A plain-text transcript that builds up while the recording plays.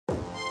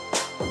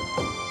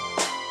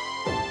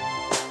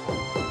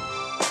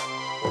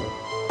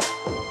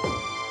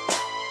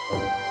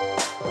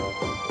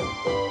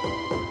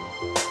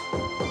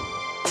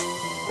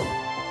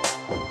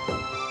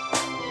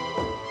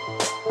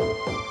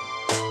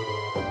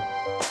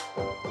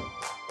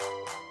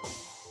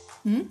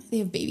They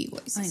have baby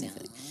voices. I know.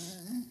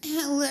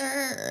 Hello,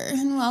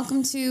 and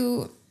welcome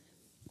to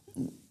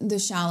The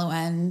Shallow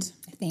End.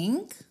 I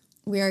think.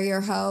 We are your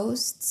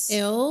hosts.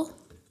 Ill.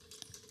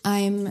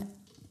 I'm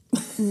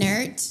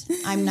Nert.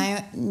 I'm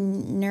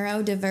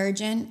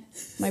neurodivergent.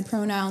 My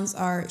pronouns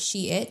are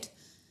she, it.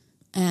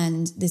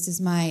 And this is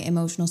my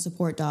emotional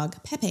support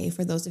dog, Pepe,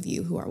 for those of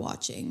you who are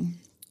watching.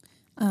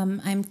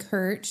 I'm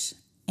Kurt,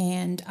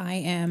 and I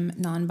am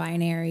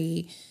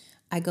non-binary.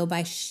 I go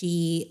by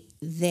she,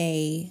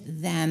 they,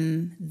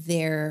 them,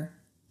 their,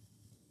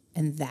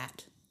 and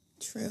that.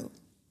 True.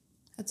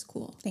 That's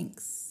cool.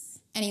 Thanks.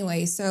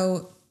 Anyway,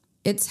 so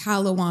it's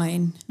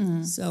Halloween.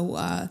 So,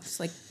 It's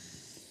like,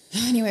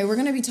 anyway, we're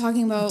going to be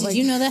talking about... did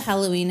you know that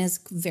Halloween is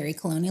very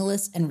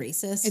colonialist and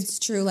racist? It's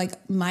true.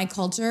 Like, my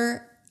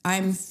culture,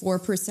 I'm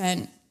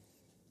 4%,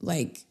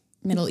 like,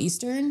 Middle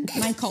Eastern.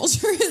 My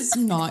culture is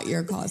not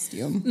your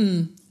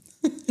costume.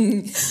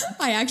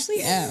 I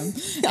actually am.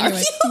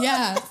 Anyway,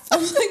 yeah.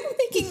 I'm like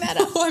making that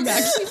up. Oh, I'm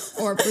actually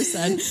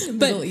 4%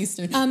 Middle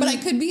Eastern. But I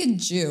could be a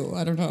Jew.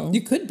 I don't know.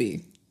 You could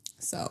be.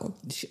 So.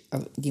 Do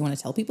you want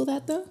to tell people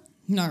that, though?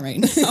 Not right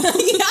now.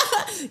 Yeah,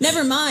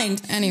 never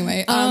mind.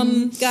 Anyway,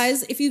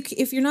 guys,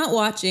 if you're not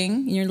watching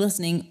and you're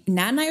listening,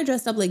 Nat and I are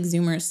dressed up like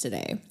Zoomers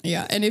today.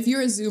 Yeah, and if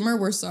you're a Zoomer,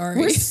 we're sorry.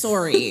 We're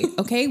sorry,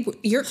 okay?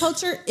 Your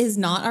culture is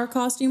not our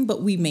costume,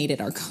 but we made it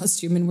our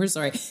costume, and we're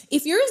sorry.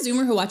 If you're a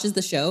Zoomer who watches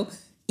the show,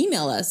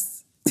 email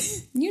us.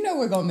 You know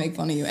we're gonna make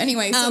fun of you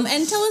anyway. So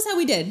and tell us how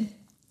we did.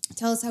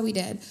 Tell us how we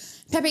did.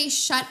 Pepe,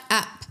 shut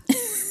up.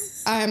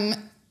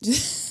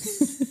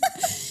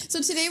 So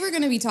today we're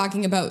going to be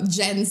talking about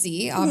Gen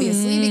Z,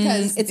 obviously,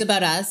 because it's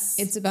about us.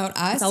 It's about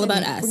us. It's all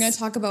about us. We're going to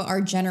talk about our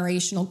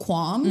generational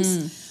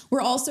qualms. We're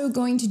also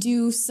going to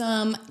do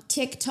some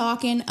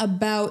TikToking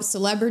about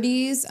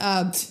celebrities.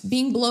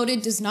 Being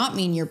bloated does not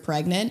mean you're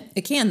pregnant.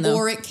 It can, though.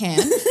 Or it can.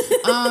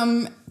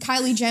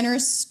 Kylie Jenner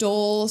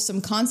stole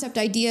some concept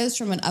ideas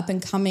from an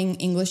up-and-coming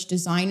English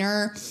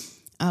designer.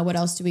 What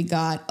else do we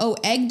got? Oh,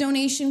 egg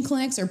donation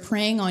clinics are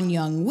preying on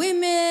young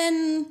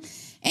women.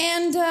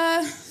 And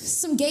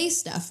some gay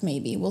stuff,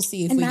 maybe. We'll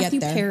see if we Matthew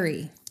get there.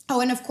 Perry.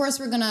 Oh, and of course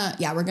we're gonna, talk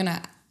about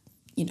that.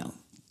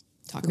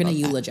 We're gonna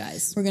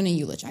eulogize. We're gonna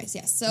eulogize,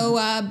 yes.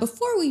 So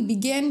before we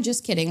begin,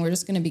 just kidding, we're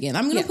just gonna begin.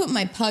 I'm gonna put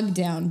my pug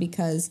down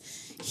because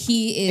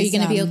he is. Are you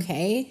gonna be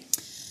okay?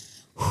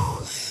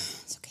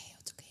 It's okay,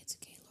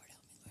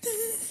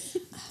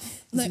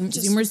 Lord help me.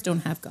 Zoomers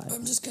don't have God.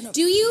 I'm just gonna.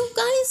 Do you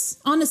guys?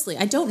 Honestly,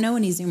 I don't know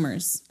any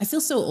Zoomers. I feel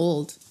so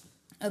old.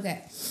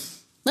 Okay.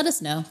 Let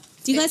us know.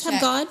 Do you guys have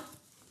God?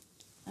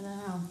 I don't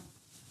know.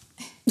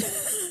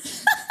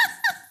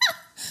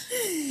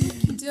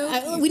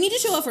 We need to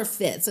show off our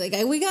fits. Like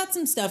we got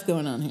some stuff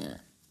going on here.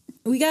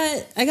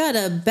 I got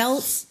a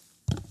belt,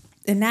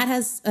 and Nat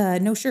has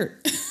no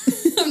shirt.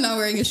 I'm not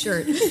wearing a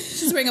shirt.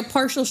 She's wearing a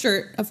partial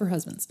shirt of her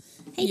husband's.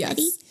 Hey,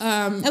 buddy.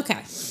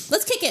 Okay,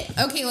 let's kick it.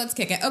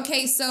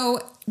 Okay,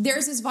 so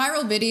there's this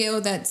viral video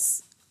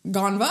that's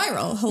gone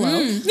viral.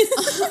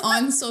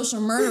 On social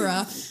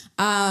murderer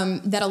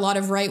that a lot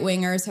of right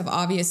wingers have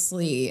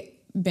obviously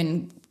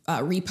been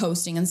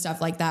reposting and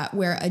stuff like that,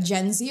 where a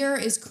Gen Zer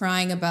is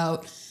crying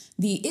about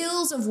the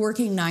ills of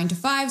working 9 to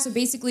 5. So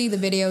basically the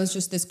video is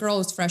just this girl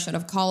who's fresh out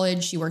of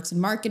college. She works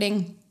in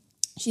marketing.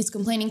 She's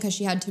complaining because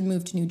she had to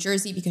move to New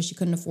Jersey because she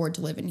couldn't afford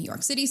to live in New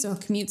York City. So her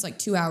commute's like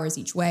 2 hours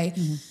each way.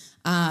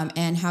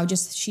 And how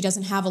just she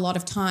doesn't have a lot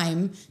of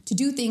time to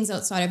do things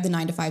outside of the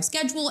 9 to 5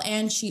 schedule.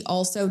 And she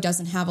also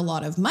doesn't have a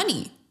lot of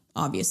money,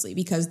 obviously,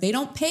 because they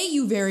don't pay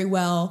you very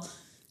well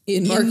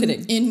in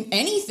marketing, in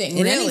anything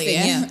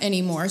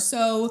anymore.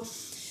 So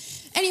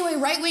anyway,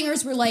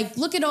 right-wingers were like,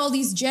 look at all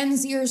these Gen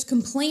Zers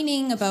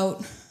complaining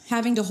about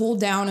having to hold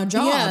down a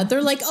job. Yeah,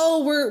 they're like,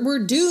 oh, we're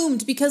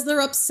doomed because they're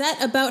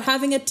upset about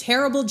having a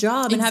terrible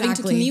job and having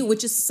to commute,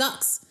 which just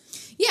sucks.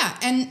 Yeah,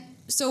 and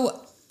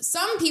so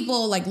some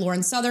people like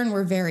Lauren Southern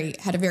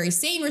had a very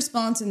sane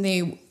response, and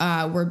they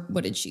were,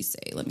 what did she say?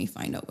 Let me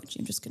find out I'm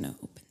just going to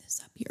open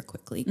this up here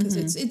quickly because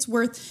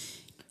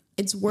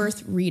it's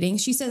worth reading.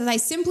 She says, I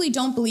simply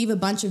don't believe a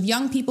bunch of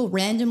young people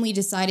randomly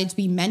decided to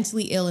be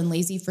mentally ill and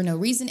lazy for no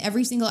reason.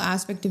 Every single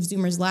aspect of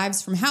Zoomers'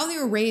 lives, from how they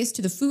were raised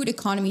to the food,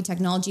 economy,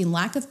 technology, and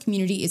lack of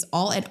community, is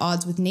all at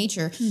odds with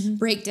nature.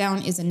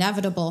 Breakdown is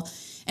inevitable.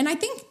 And I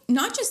think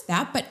not just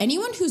that, but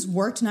anyone who's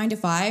worked 9 to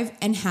 5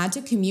 and had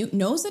to commute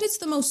knows that it's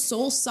the most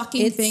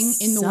soul-sucking thing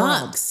in the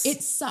world.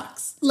 It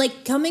sucks.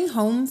 Like coming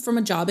home from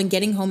a job and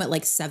getting home at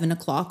like 7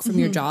 o'clock from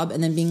your job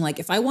and then being like,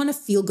 if I want to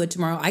feel good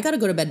tomorrow, I got to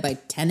go to bed by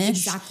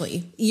 10-ish.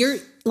 Exactly. You're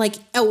like,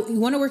 oh, you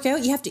want to work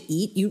out? You have to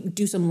eat. You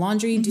do some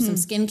laundry, do some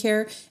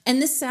skincare.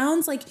 And this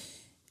sounds like,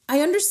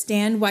 I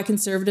understand why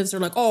conservatives are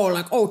like,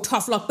 oh,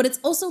 tough luck. But it's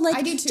also like,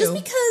 I do too. Just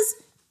because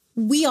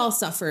we all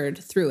suffered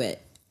through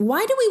it.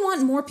 why do we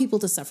want more people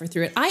to suffer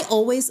through it? I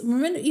always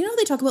remember,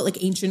 they talk about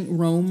like ancient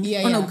Rome.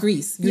 No,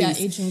 Greece. Yeah,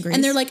 ancient Greece.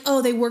 And they're like,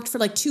 they worked for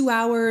like 2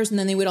 hours and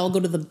then they would all go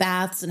to the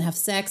baths and have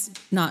sex.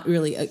 Not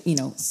really,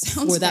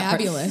 sounds for that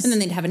fabulous. Part. And then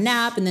they'd have a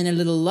nap and then a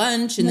little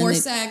lunch and more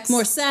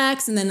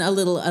sex and then a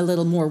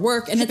little more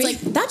work. And it's like,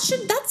 that's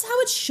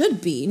how it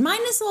should be.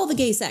 Minus all the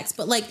gay sex.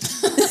 But like,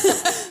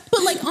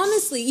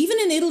 honestly, even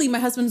in Italy, my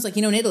husband's like,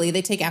 in Italy,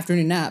 they take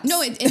afternoon naps.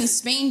 No, in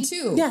Spain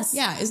too. Yes.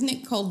 Yeah. Isn't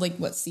it called like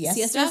what,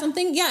 siesta or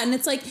something? Yeah. And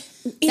it's like,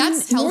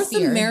 that's in healthier.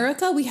 North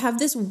America, we have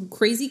this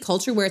crazy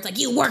culture where it's like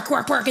you work,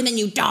 and then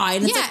you die.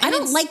 And it's like, I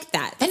don't like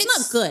that. That's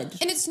not good.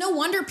 And it's no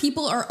wonder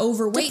people are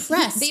overweight.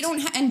 Depressed. They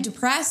don't and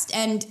depressed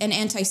and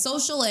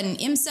antisocial and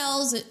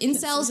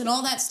incels and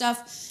all that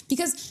stuff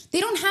because they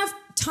don't have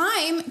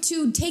time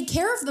to take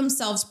care of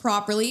themselves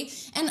properly.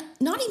 And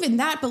not even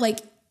that, but like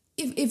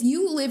if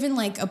you live in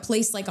like a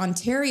place like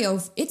Ontario,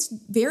 it's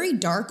very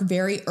dark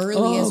very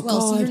early as well.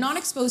 God. So you're not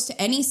exposed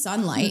to any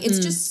sunlight. Mm-hmm. It's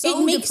just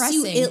so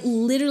depressing. It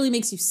literally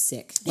makes you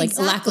sick. Like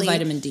a lack of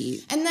vitamin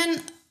D. And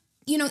then,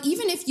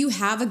 even if you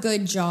have a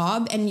good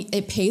job and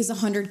it pays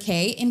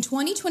 $100K in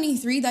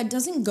 2023, that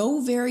doesn't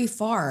go very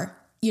far.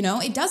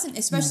 It doesn't,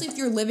 especially if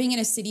you're living in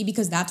a city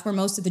because that's where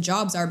most of the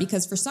jobs are.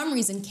 Because for some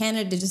reason,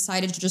 Canada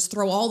decided to just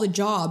throw all the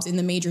jobs in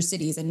the major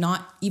cities and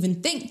not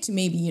even think to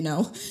maybe,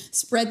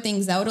 spread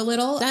things out a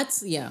little.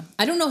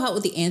 I don't know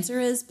what the answer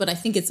is, but I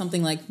think it's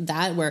something like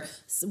that where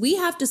we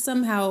have to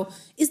somehow,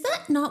 is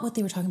that not what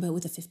they were talking about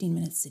with the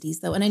 15-minute cities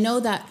though? And I know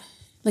that,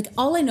 like,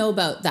 all I know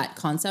about that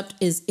concept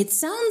is it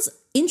sounds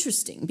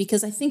interesting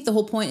because I think the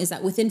whole point is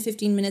that within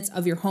 15 minutes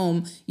of your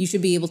home, you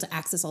should be able to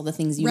access all the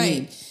things you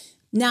need.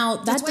 Now,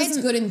 that's why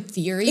it's good in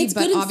theory. It's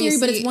good in theory,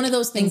 but it's one of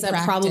those things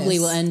that probably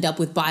will end up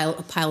with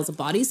piles of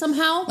bodies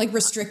somehow. Like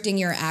restricting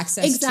your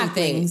access to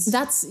things.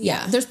 That's,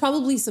 there's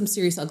probably some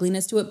serious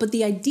ugliness to it. But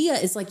the idea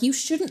is like you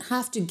shouldn't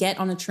have to get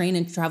on a train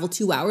and travel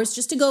 2 hours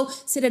just to go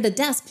sit at a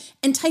desk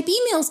and type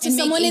emails to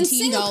someone in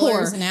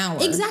Singapore. $18 an hour.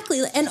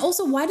 Exactly. And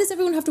also, why does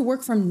everyone have to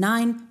work from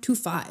 9 to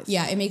 5?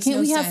 Yeah, it makes no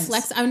sense. Can't we have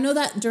flex? I know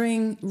that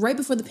right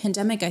before the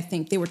pandemic, I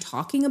think they were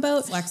talking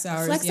about flex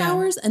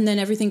hours, and then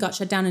everything got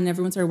shut down and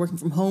everyone started working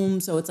from home.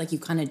 So it's like you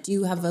kind of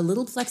do have a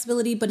little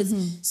flexibility, but it's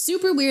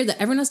super weird that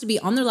everyone has to be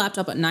on their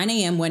laptop at 9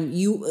 a.m. when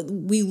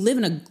we live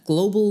in a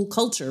global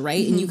culture,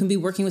 right? And you can be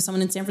working with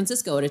someone in San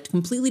Francisco at a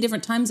completely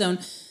different time zone.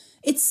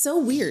 It's so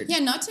weird. Yeah,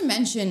 not to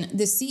mention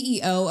the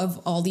CEO of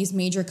all these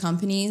major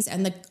companies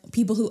and the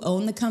people who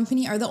own the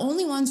company are the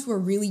only ones who are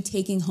really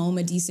taking home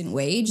a decent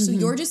wage. So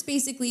you're just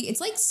basically,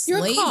 it's like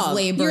slave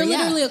labor. You're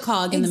literally a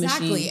cog in the machine.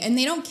 Exactly. And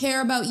they don't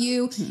care about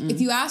you. If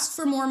you ask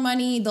for more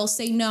money, they'll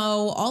say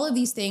no, all of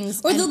these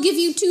things. Or they'll give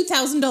you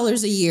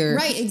 $2,000 a year.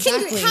 Right,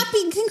 exactly.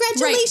 Congratulations.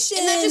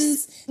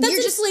 Right. And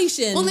that's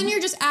inflation. Well, then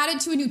you're just added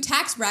to a new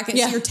tax bracket,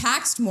 so you're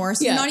taxed more.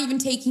 So you're not even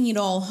taking it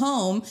all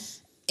home.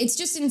 It's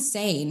just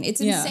insane.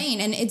 It's insane.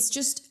 And it's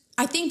just,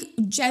 I think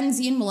Gen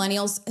Z and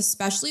millennials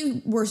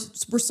especially were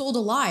sold a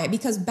lie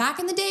because back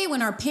in the day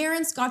when our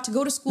parents got to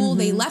go to school,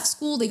 they left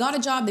school, they got a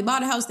job, they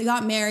bought a house, they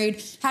got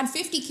married, had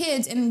 50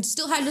 kids and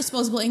still had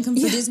disposable income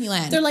for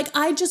Disneyland. They're like,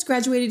 I just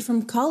graduated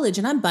from college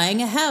and I'm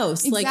buying a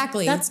house.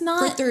 Exactly. Like, that's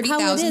not for $30,000.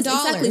 how it is.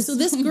 Exactly. So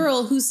this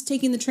girl who's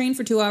taking the train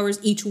for 2 hours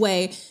each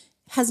way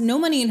has no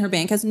money in her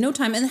bank, has no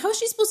time. And how is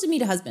she supposed to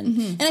meet a husband?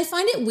 And I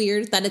find it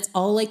weird that it's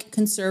all like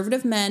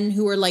conservative men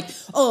who are like,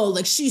 oh,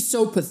 like she's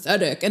so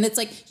pathetic. And it's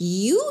like,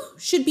 you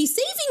should be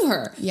saving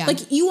her. Yeah.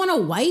 Like you want a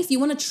wife, you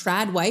want a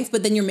trad wife,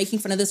 but then you're making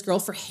fun of this girl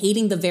for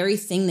hating the very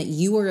thing that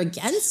you are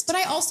against. But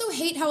I also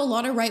hate how a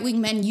lot of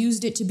right-wing men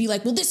used it to be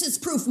like, well, this is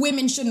proof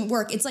women shouldn't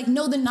work. It's like,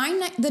 no, the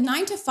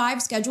 9 to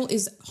 5 schedule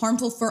is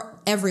harmful for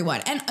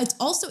everyone. And it's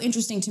also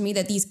interesting to me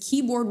that these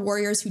keyboard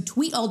warriors who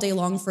tweet all day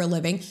long for a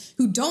living,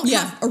 who don't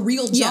have a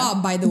real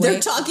job, by the way. They're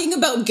talking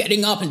about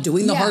getting up and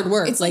doing the hard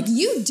work. It's like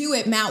you do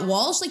it, Matt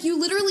Walsh. Like you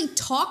literally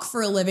talk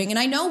for a living. And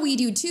I know we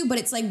do too, but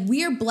it's like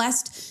we're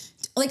blessed.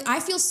 Like I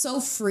feel so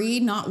free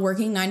not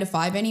working 9 to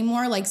 5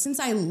 anymore. Like since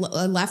I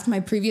left my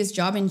previous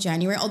job in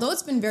January, although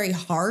it's been very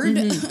hard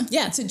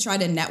to try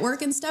to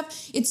network and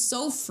stuff, it's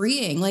so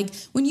freeing. Like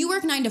when you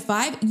work 9 to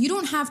 5, you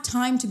don't have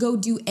time to go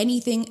do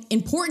anything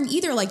important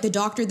either, like the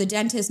doctor, the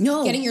dentist,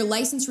 getting your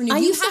license renewed. I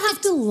used to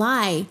have to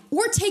lie.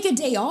 Or take a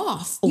day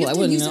off. Oh,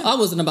 I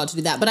wasn't about to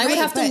do that, but I would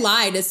have to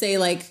lie to say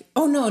like,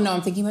 oh no,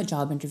 I'm thinking about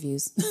job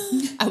interviews.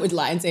 I would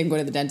lie and say I'm going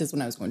to the dentist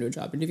when I was going to a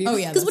job interview. Oh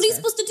yeah. Because what are you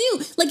supposed to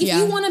do? Like if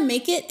you want to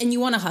make it and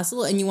you want to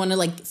hustle and you want to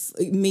like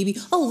maybe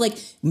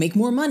make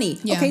more money.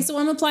 Yeah. Okay, so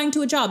I'm applying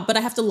to a job, but I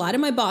have to lie to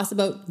my boss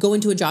about going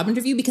to a job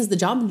interview because the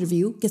job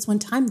interview, guess when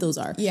time those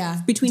are?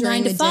 Yeah. Between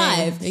 9 to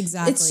 5.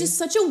 Exactly. It's just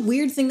such a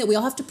weird thing that we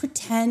all have to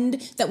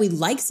pretend that we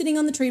like sitting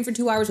on the train for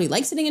 2 hours. We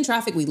like sitting in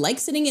traffic. We like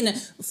sitting in a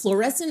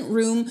fluorescent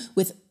room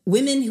with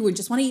women who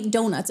just want to eat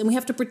donuts, and we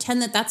have to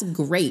pretend that that's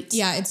great.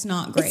 Yeah, it's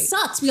not great. It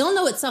sucks. We all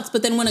know it sucks,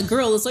 but then when a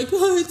girl is like,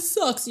 oh, it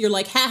sucks, you're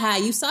like, haha,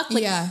 you suck.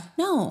 Like,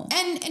 no.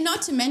 And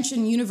not to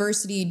mention,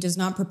 university does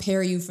not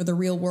prepare you for the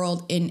real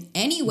world in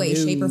any way,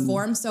 shape, or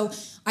form. So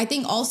I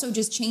think also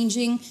just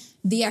changing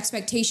the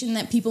expectation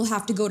that people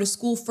have to go to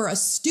school for a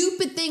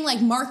stupid thing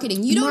like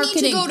marketing. You don't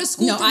need to go to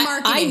school for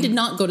marketing. I did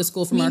not go to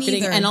school for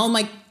marketing, and all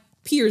my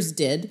peers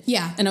did.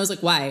 Yeah. And I was like,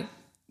 why?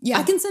 Yeah.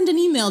 I can send an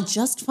email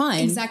just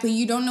fine. Exactly.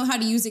 You don't know how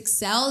to use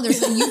Excel.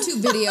 There's a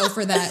YouTube video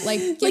for that. Like,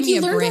 give me you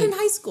a learned break. that in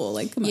high school.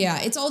 Like, come on.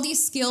 Yeah, it's all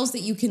these skills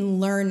that you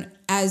can learn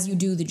as you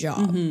do the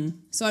job.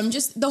 So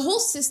the whole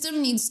system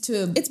needs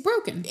to... It's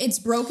broken. It's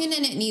broken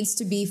and it needs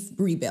to be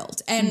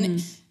rebuilt.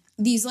 And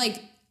these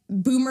like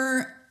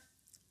boomer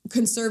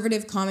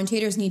conservative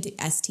commentators need to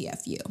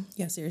STFU.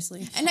 Yeah,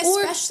 seriously. And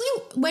especially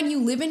when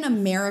you live in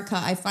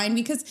America, I find,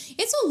 because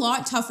it's a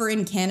lot tougher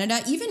in Canada,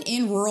 even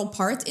in rural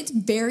parts, it's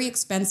very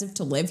expensive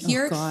to live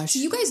here. Oh, gosh. So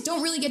you guys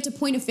don't really get to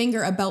point a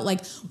finger about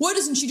like, why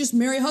doesn't she just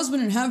marry a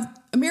husband and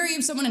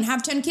marry someone and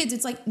have 10 kids?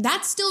 It's like,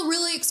 that's still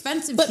really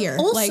expensive here.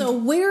 But also,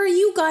 like, where are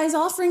you guys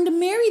offering to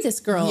marry this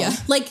girl? Yeah.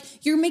 Like,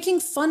 you're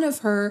making fun of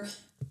her.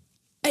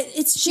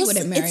 She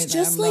wouldn't marry it's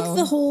just them, like though.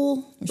 the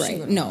whole... She Right.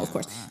 wouldn't No, of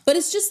course. But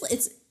it's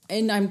just...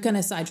 And I'm going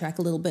to sidetrack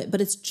a little bit,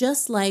 but it's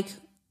just like,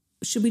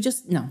 should we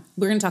just... No,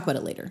 we're going to talk about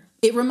it later.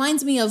 It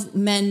reminds me of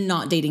men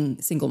not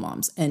dating single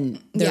moms.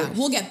 And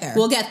we'll get there.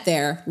 We'll get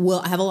there.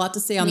 I have a lot to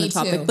say on the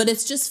topic. Too. But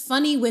it's just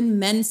funny when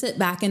men sit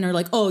back and are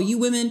like, oh, you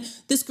women,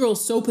 this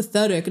girl's so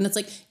pathetic. And it's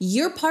like,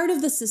 you're part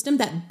of the system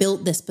that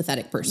built this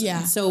pathetic person.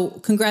 Yeah. So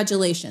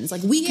congratulations.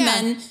 Like weak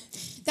men...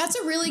 That's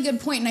a really good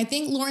point. And I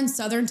think Lauren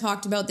Southern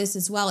talked about this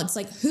as well. It's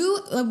like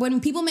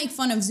when people make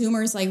fun of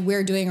Zoomers like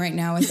we're doing right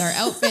now with our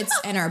outfits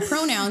and our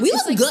pronouns. We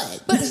it's look like,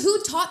 good. But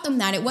who taught them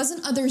that? It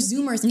wasn't other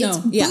Zoomers. It's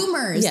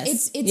boomers.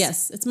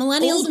 Yes. It's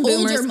millennials and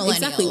boomers. Older millennials.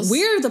 Exactly.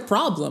 We're the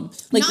problem.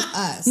 Like, not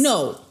us.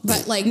 No.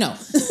 But like, no.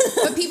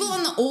 But people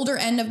on the older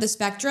end of the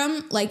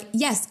spectrum, like,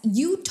 yes,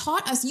 you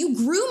taught us, you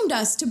groomed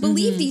us to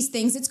believe these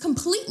things. It's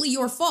completely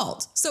your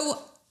fault. So...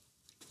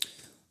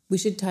 We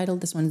should title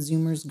this one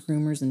Zoomers,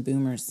 Groomers, and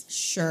Boomers.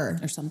 Sure.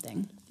 Or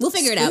something. We'll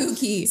figure it out.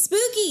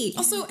 Spooky.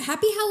 Also,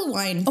 happy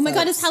Halloween. Oh my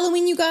God, it's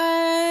Halloween, you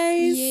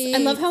guys. Yay. I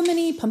love how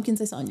many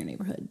pumpkins I saw in your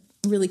neighborhood.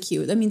 Really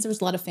cute. That means there's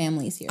a lot of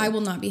families here. I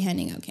will not be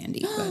handing out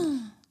candy. But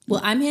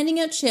well, I'm handing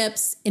out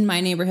chips in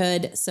my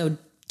neighborhood, so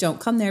don't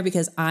come there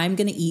because I'm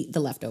going to eat the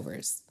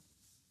leftovers.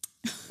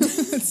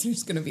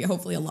 There's going to be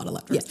hopefully a lot of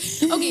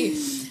leftovers. Yeah.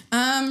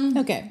 Okay.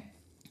 Okay.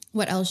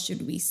 What else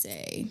should we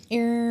say?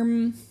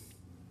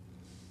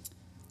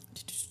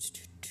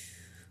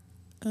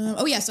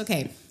 Oh, yes.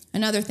 Okay.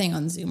 Another thing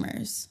on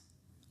Zoomers.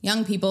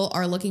 Young people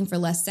are looking for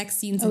less sex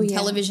scenes in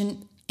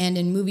television and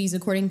in movies,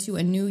 according to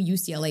a new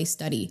UCLA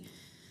study.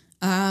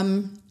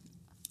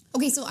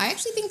 Okay, so I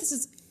actually think this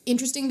is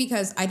interesting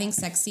because I think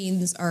sex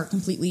scenes are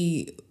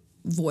completely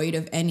void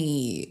of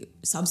any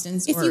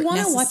substance if or you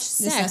want to watch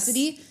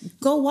necessity. Sex,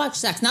 go watch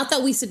sex. Not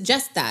that we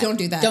suggest that. Don't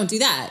do that. Don't do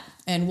that.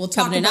 And we'll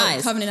talk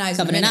about Covenant Eyes.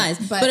 Covenant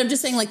Eyes. But I'm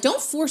just saying, like,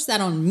 don't force that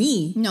on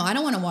me. No, I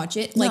don't want to watch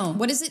it. Like, No.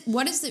 what is it?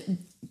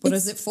 What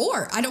is it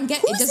for? I don't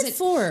get Who it. is it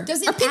for?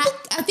 Does it? Are people-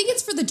 I think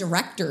it's for the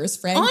directors,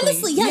 frankly.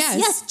 Honestly,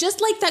 yes. Just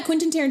like that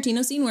Quentin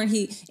Tarantino scene where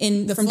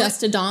From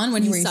Dusk to Dawn,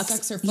 when he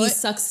sucks her foot. He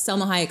sucks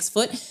Selma Hayek's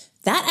foot.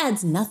 That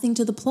adds nothing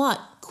to the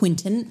plot,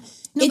 Quentin.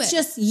 No, it's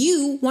just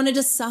you wanted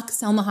to suck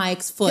Selma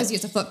Hayek's foot. Because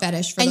it's a foot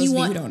fetish for those of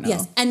you who don't know.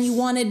 Yes, and you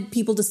wanted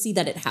people to see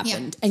that it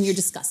happened, and you're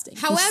disgusting.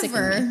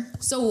 However,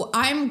 so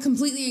I'm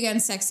completely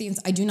against sex scenes.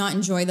 I do not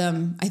enjoy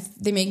them.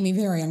 They make me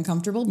very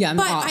uncomfortable. Yeah,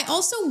 but I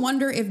also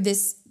wonder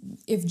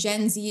if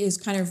Gen Z is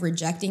kind of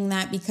rejecting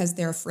that because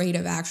they're afraid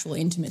of actual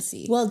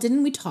intimacy. Well,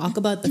 didn't we talk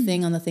about the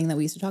thing that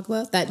we used to talk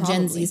about? That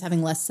Gen Z is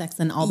having less sex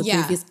than all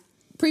the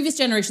previous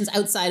generations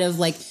outside of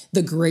like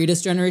the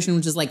greatest generation,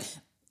 which is like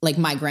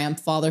my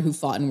grandfather who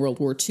fought in World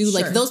War II. Sure.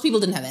 Like those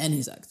people didn't have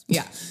any sex.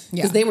 Yeah.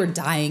 Because they were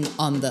dying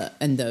on the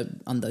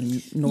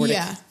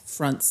Nordic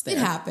fronts there. It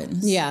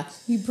happens. Yeah.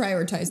 You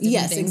prioritize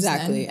different things.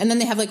 Exactly. Then. And then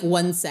they have like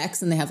one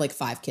sex and they have like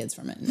 5 kids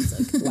from it. And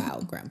it's like,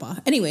 wow, grandpa.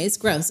 Anyways,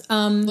 gross.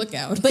 Look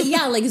out. But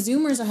yeah, like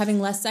Zoomers are having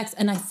less sex.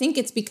 And I think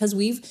it's because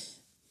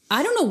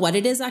I don't know what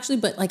it is actually,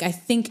 but like I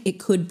think it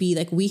could be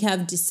like we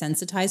have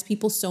desensitized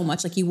people so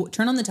much. Like you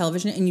turn on the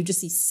television and you just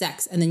see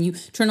sex, and then you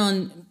turn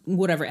on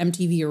whatever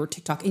MTV or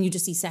TikTok and you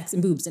just see sex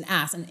and boobs and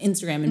ass, and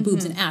Instagram and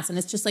boobs and ass, and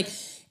it's just like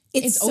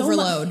it's so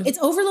overload. It's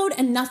overload,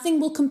 and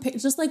nothing will compare.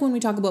 Just like when we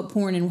talk about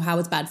porn and how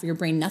it's bad for your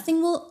brain,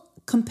 nothing will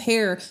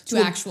compare to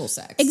actual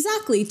sex.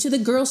 Exactly, to the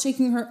girl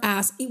shaking her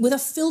ass with a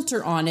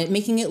filter on it,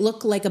 making it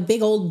look like a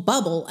big old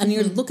bubble, and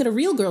you look at a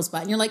real girl's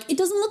butt and you're like, it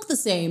doesn't look the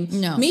same.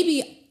 No,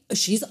 maybe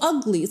she's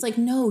ugly. It's like,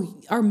 no,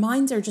 our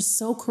minds are just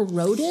so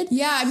corroded.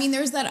 Yeah, I mean,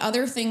 there's that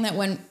other thing that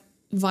went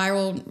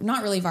viral,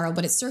 not really viral,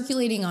 but it's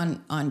circulating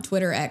on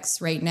Twitter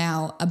X right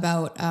now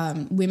about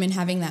women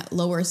having that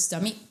lower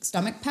stomach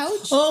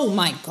pouch. Oh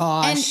my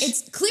gosh. And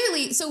it's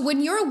clearly, so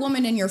when you're a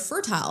woman and you're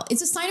fertile,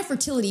 it's a sign of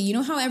fertility. You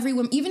know how every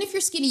woman, even if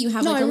you're skinny, you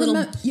have a little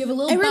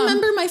I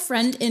remember my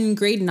friend in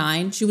grade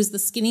 9, she was the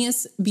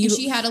skinniest, beautiful.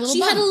 And she had a little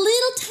bump. She had a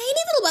little tiny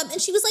little bump,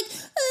 and she was like,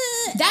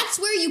 That's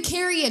where you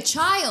carry a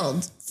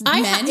child.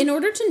 Men. In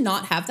order to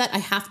not have that, I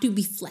have to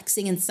be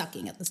flexing and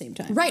sucking at the same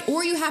time. Right.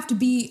 Or you have to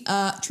be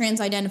a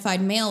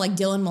trans-identified male like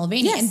Dylan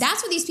Mulvaney. Yes. And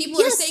that's what these people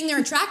are saying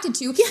they're attracted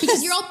to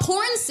because you're all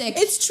porn sick.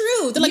 It's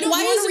true. They're like,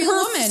 why is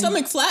her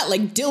stomach flat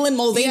like Dylan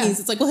Mulvaney's?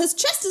 It's like, well, his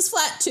chest is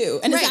flat too.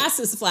 And his ass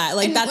is flat.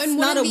 Like, that's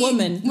not a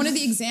woman. One of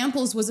the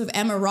examples was of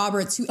Emma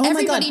Roberts, who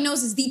everybody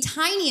knows is the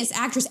tiniest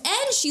actress.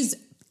 And she's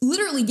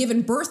literally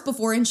given birth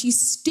before and she's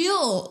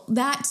still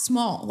that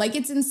small. Like,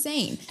 it's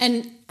insane.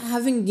 And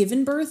having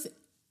given birth,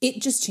 it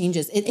just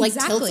changes. It like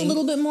tilts a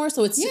little bit more.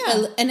 So it's,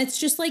 and it's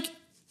just like,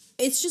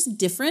 it's just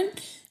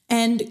different.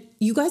 And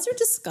you guys are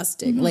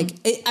disgusting. Like,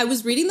 I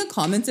was reading the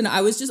comments and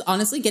I was just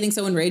honestly getting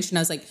so enraged. And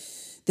I was like,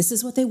 this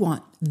is what they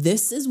want.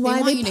 This is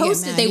why they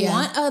posted. They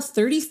want a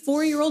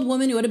 34-year-old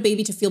woman who had a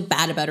baby to feel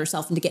bad about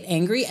herself and to get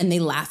angry. And they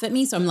laugh at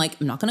me. So I'm like,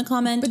 I'm not going to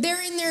comment. But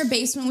they're in their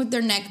basement with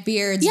their neck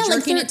beards,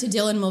 jerking it to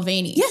Dylan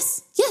Mulvaney.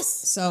 Yes.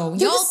 So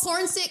y'all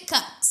porn sick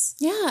cucks.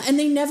 Yeah, and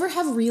they never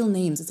have real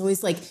names. It's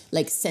always like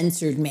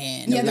censored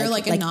man. Yeah, they're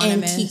like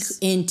anonymous.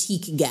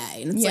 Antique guy.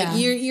 And it's like,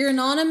 you're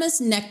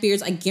anonymous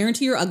neckbeards. I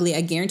guarantee you're ugly.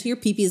 I guarantee your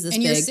pee-pee is this big.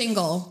 And you're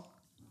single.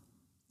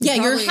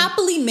 You're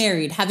happily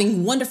married,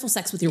 having wonderful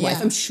sex with your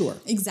wife, I'm sure.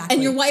 Exactly.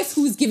 And your wife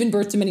who's given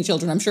birth to many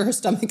children, I'm sure her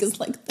stomach is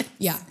like that.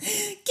 Yeah.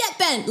 Get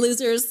bent,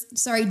 losers.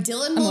 Sorry,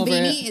 Dylan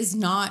Mulvaney is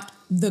not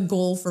the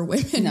goal for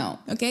women. No.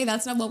 Okay,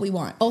 that's not what we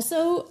want.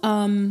 Also,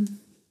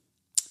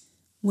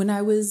 when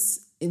I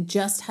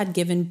just had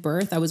given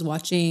birth, I was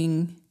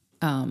watching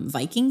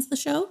Vikings, the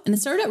show, and it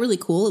started out really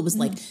cool. It was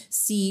like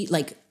sieges.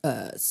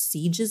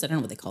 I don't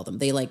know what they call them.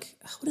 They what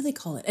do they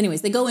call it?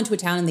 Anyways, they go into a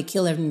town and they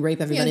kill and rape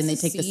everybody and they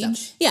take the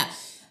stuff. Yeah.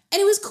 And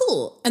it was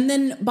cool. And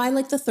then by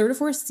like the third or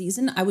fourth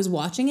season, I was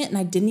watching it and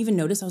I didn't even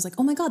notice. I was like,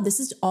 oh my God,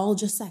 this is all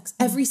just sex.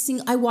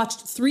 I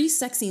watched 3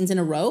 sex scenes in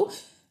a row.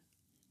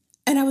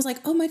 And I was like,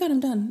 oh my God, I'm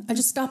done. I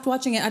just stopped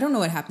watching it. I don't know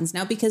what happens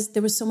now because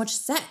there was so much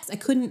sex. I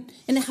couldn't,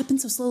 and it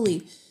happened so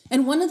slowly.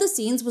 And one of the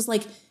scenes was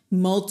like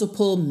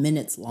multiple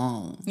minutes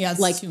long. Yeah,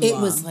 like it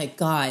was like,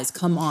 guys,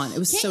 come on. It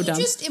was so dumb. Can't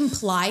you just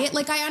imply it?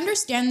 Like, I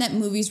understand that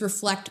movies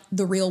reflect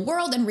the real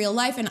world and real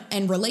life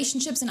and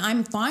relationships, and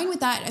I'm fine with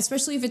that,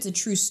 especially if it's a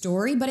true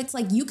story. But it's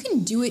like, you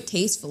can do it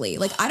tastefully.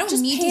 Like, I don't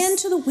just need pan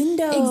to the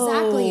window.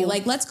 Exactly.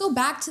 Like, let's go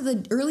back to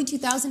the early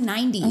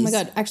 2090s. Oh my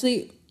God.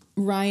 Actually,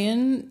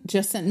 Ryan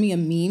just sent me a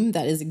meme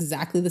that is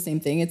exactly the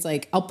same thing. It's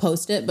like, I'll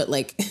post it, but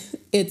like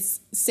it's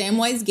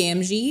Samwise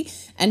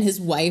Gamgee and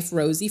his wife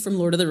Rosie from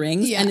Lord of the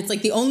Rings. Yeah. And it's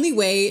like the only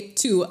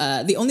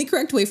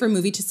correct way for a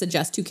movie to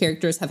suggest 2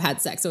 characters have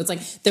had sex. So it's like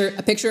they're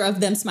a picture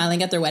of them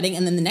smiling at their wedding.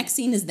 And then the next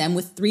scene is them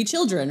with 3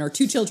 children or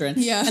 2 children.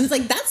 Yeah. And it's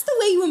like, that's the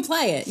way you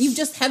imply it. You've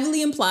just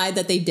heavily implied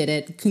that they did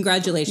it.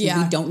 Congratulations.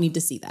 Yeah. We don't need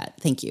to see that.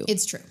 Thank you.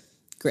 It's true.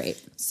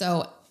 Great.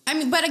 So, I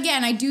mean, but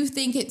again, I do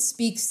think it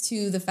speaks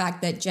to the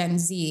fact that Gen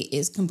Z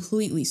is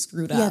completely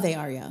screwed up. Yeah, they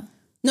are, yeah.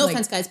 No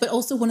offense, guys, but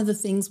also one of the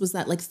things was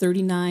that like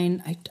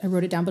 39, I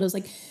wrote it down, but it was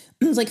like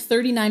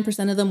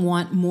 39% of them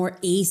want more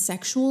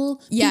asexual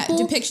people. Yeah,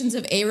 depictions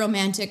of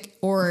aromantic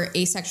or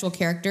asexual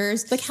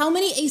characters. Like, how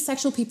many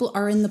asexual people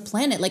are in the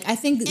planet? Like, I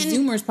think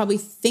Zoomers probably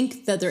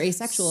think that they're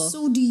asexual.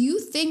 So do you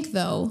think,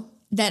 though,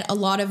 that a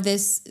lot of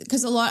this,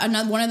 because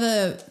one of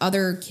the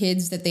other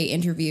kids that they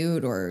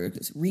interviewed or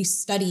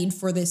restudied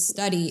for this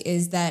study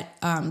is that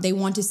they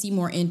want to see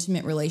more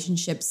intimate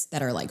relationships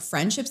that are like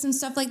friendships and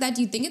stuff like that.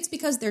 Do you think it's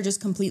because they're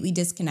just completely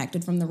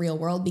disconnected from the real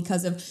world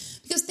because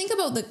think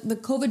about the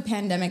COVID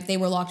pandemic, they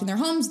were locked in their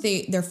homes,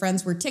 their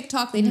friends were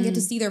TikTok, they didn't get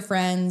to see their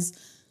friends.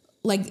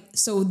 Like,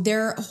 so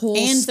their whole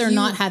they're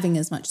not having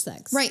as much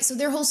sex. Right. So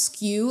their whole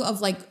skew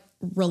of like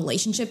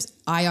relationships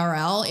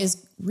IRL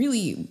is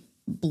really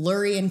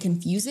blurry and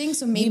confusing.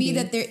 So maybe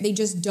that they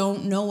just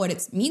don't know what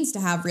it means to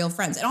have real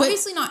friends. And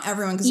obviously not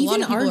everyone, because a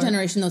lot of people our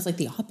generation, though, it's like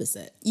the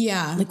opposite.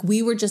 Yeah. Like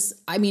we were just,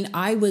 I mean,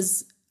 I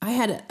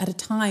had at a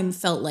time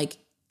felt like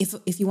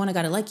if you want a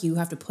guy to like you, you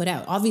have to put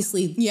out.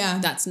 Obviously,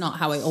 that's not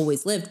how I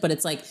always lived, but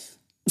it's like,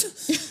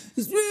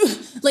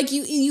 like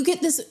you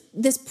get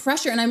this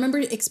pressure. And I remember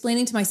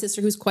explaining to my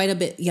sister, who's quite a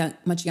bit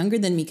much younger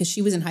than me, because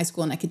she was in high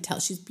school and I could tell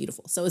she's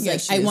beautiful. So it's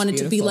like, I wanted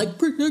to be like,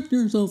 protect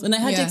yourself. And I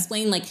had to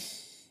explain like,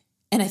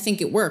 and I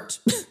think it worked.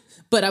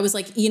 But I was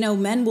like,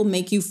 men will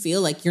make you feel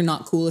like you're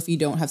not cool if you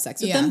don't have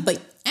sex with them. But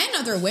and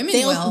other women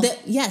will.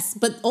 Yes,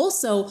 but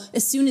also,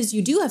 as soon as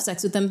you do have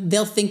sex with them,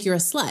 they'll think you're a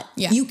slut.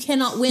 Yeah. You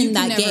cannot win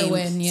that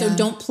game. So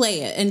don't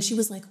play it. And she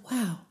was like,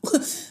 wow.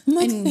 I'm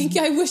like,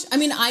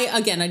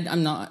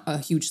 I'm not a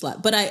huge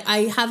slut, but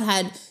I have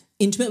had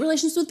intimate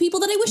relations with people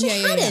that I wish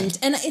I hadn't.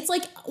 And it's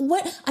like,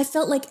 I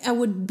felt like I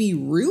would be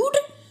rude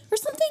or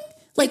something.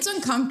 Like, it's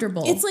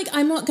uncomfortable. It's like,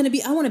 I want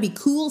to be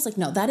cool. It's like,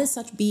 no, that is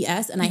such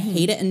BS and I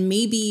hate it. And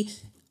maybe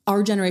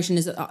our generation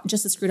is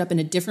just as screwed up in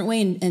a different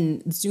way.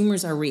 And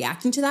Zoomers are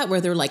reacting to that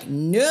where they're like,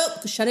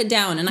 nope, shut it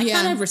down. And I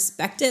kind of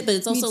respect it, but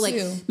it's also like,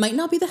 might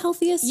not be the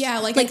healthiest. Yeah.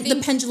 Like the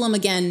pendulum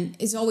again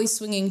is always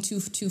swinging too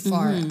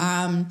far.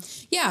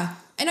 Yeah.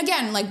 And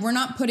again, like, we're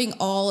not putting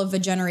all of a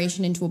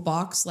generation into a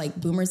box like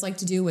boomers like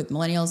to do with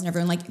millennials and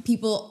everyone. Like,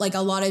 people, like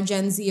a lot of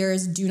Gen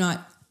Zers do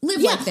not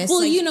live like this.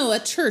 Well,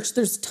 like, at church,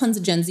 there's tons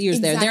of Gen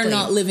Zers there. They're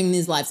not living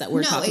these lives that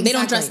we're talking. They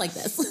don't dress like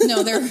this.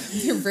 No, they're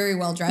very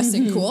well dressed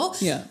and cool.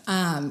 Yeah.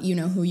 You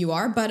know who you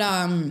are, but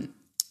I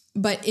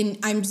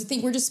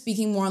think we're just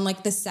speaking more on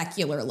like the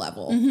secular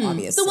level,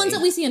 obviously. The ones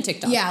that we see on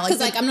TikTok. Yeah,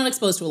 because I'm not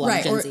exposed to a lot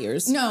of Gen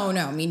Zers.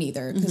 No, me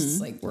neither.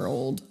 Because like we're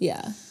old.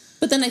 Yeah.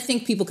 But then I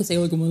think people could say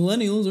like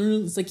millennials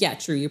are. It's like, yeah,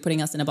 true. You're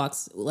putting us in a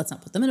box. Let's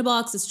not put them in a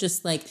box. It's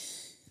just like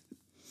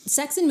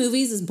sex in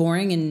movies is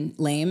boring and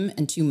lame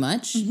and too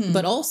much.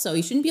 But also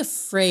you shouldn't be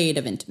afraid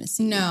of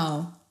intimacy.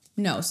 No.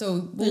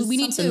 So we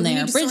need to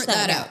bridge sort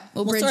that out.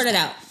 We'll sort it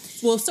out.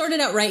 We'll sort it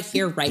out right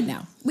here, right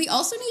now. We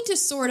also need to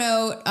sort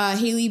out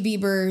Hailey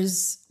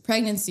Bieber's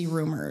pregnancy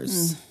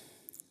rumors.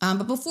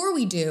 But before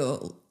we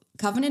do,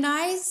 Covenant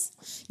Eyes,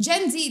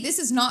 Gen Z, this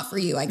is not for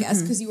you, I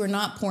guess, because you are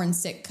not porn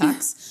sick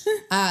cucks.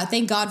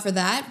 Thank God for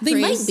that. They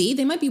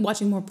might be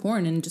watching more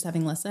porn and just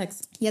having less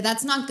sex. Yeah,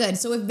 that's not good.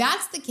 So if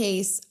that's the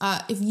case,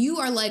 if you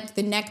are like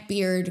the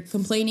neckbeard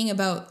complaining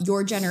about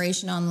your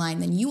generation online,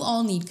 then you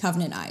all need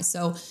Covenant Eyes.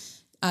 So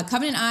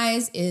Covenant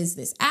Eyes is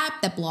this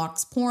app that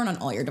blocks porn on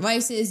all your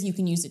devices. You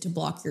can use it to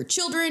block your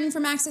children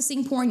from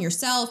accessing porn,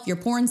 yourself, your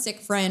porn sick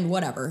friend,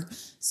 whatever.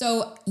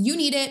 So you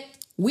need it.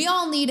 We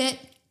all need it.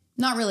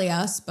 Not really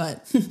us,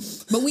 but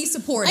we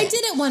support it. I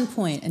did at one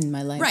point in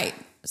my life. Right.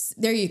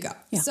 There you go.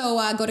 Yeah.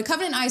 So go to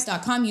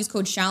covenanteyes.com, use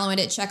code Shallow at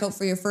checkout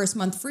for your first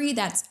month free.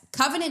 That's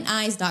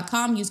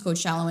covenanteyes.com, use code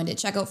Shallow at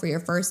checkout for your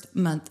first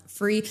month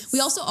free.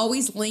 We also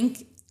always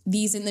link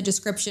these in the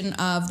description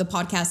of the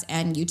podcast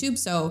and YouTube.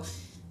 So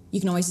you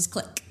can always just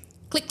click.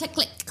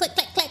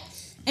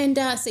 And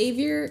save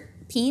your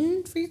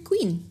peen for your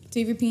queen.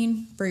 Save your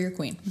peen for your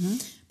queen.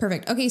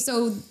 Perfect. Okay,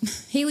 so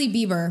Hailey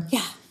Bieber.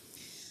 Yeah.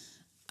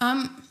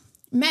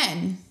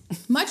 Men,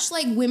 much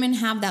like women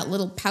have that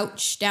little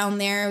pouch down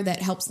there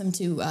that helps them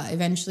to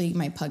eventually,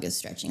 my pug is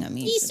stretching on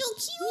me. He's so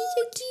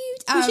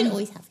cute. We should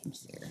always have him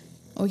here.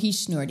 Oh, he's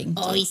snorting.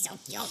 Oh, he's so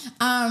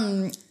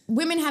cute.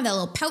 Women have that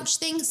little pouch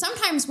thing.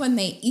 Sometimes when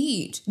they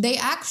eat, they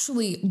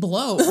actually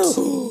bloat.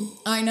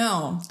 I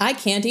know. I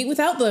can't eat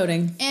without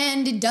bloating.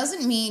 And it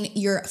doesn't mean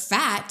you're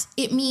fat.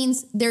 It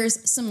means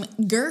there's some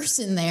girth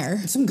in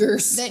there. Some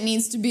girth. That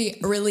needs to be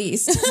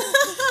released.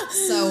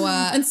 So,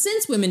 and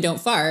since women don't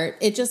fart,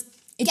 it just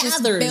gathers.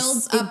 Just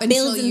builds up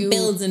until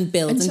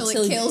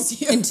it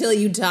kills you. Until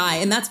you die.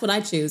 And that's what I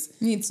choose.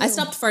 Me too. I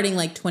stopped farting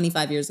like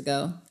 25 years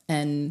ago.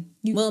 And,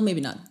 well,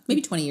 maybe not.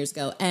 Maybe 20 years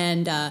ago.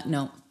 And,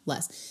 no,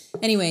 less.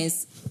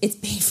 Anyways, it's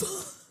painful.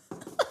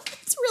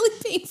 It's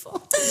really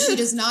painful. She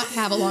does not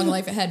have a long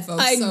life ahead,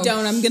 folks. I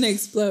don't. I'm going to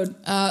explode.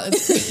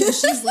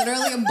 She's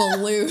literally a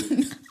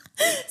balloon.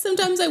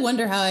 Sometimes I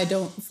wonder how I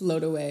don't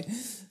float away.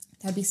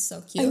 That'd be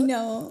so cute. I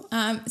know.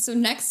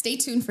 So stay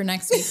tuned for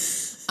next week.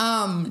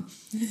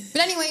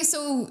 But anyway,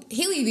 so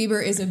Hailey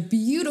Bieber is a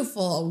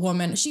beautiful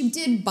woman. She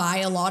did buy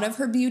a lot of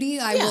her beauty,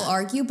 I will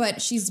argue,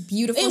 but she's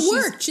beautiful. It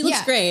worked. She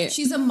looks great.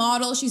 She's a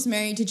model. She's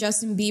married to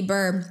Justin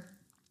Bieber.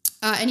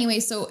 Anyway,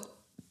 so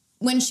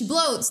when she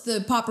bloats,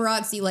 the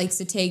paparazzi likes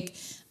to take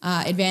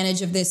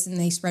advantage of this, and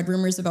they spread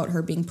rumors about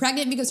her being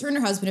pregnant because her and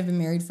her husband have been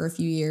married for a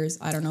few years.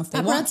 I don't know if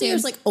they want to. Paparazzi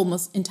is like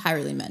almost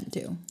entirely men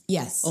too.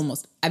 Yes.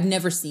 Almost. I've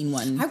never seen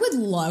one. I would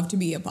love to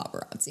be a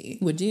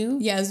paparazzi. Would you?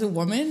 Yeah, as a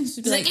woman.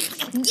 She'd be like, get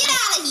out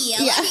of here.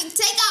 Yeah. Let me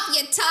take off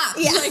your top.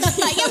 Yeah.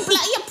 Like,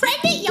 you're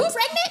pregnant? You're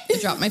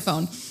pregnant? Drop my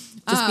phone.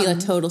 Just be a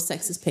total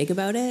sexist pig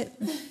about it.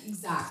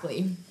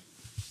 Exactly.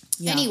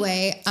 Yeah.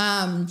 Anyway,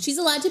 she's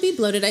allowed to be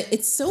bloated.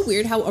 It's so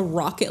weird how a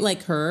rocket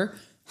like her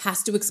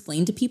has to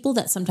explain to people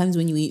that sometimes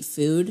when you eat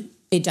food,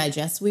 it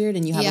digests weird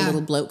and you have a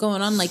little bloat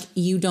going on. Like,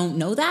 you don't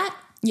know that?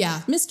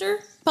 Yeah. Mr.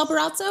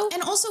 Paparazzo?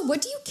 And also,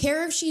 what do you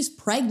care if she's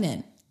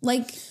pregnant?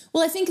 Like,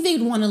 well, I think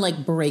they'd want to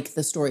like break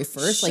the story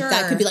first. Sure. Like,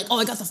 that could be like, oh,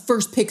 I got the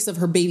first pics of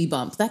her baby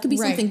bump. That could be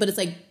something, but it's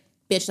like,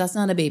 bitch, that's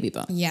not a baby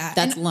bump. Yeah.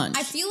 That's and lunch.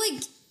 I feel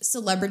like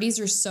celebrities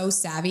are so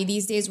savvy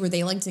these days where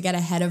they like to get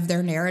ahead of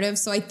their narrative.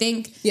 So I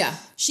think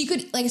she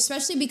could, like,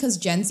 especially because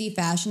Gen Z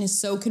fashion is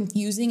so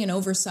confusing and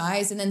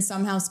oversized and then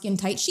somehow skin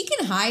tight, she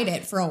can hide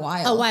it for a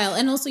while.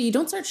 And also you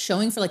don't start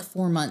showing for like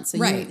 4 months.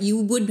 So you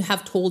would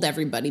have told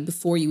everybody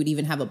before you would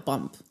even have a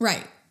bump.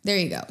 Right. There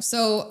you go.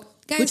 So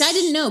guys, which I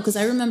didn't know, because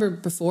I remember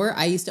before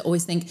I used to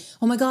always think,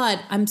 oh my God,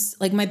 I'm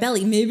like my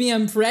belly, maybe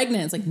I'm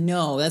pregnant. It's like,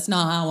 no, that's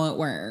not how it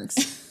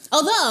works.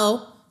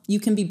 Although you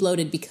can be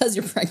bloated because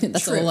you're pregnant.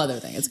 That's a whole other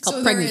thing. It's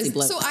called pregnancy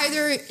bloat. So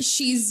either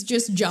she's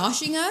just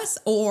joshing us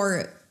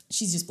or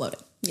she's just bloated.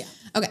 Yeah.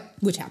 Okay.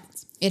 Which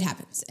happens. It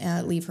happens.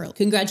 Leave her alone.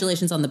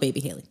 Congratulations on the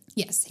baby, Hailey.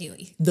 Yes,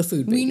 Hailey. The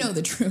food baby. We know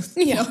the truth.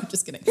 Yeah. No,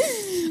 just kidding.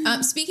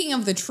 Speaking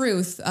of the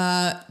truth,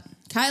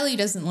 Kylie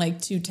doesn't like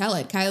to tell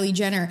it. Kylie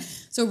Jenner.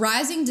 So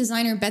rising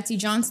designer Betsy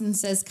Johnson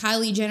says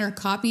Kylie Jenner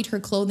copied her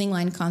clothing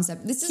line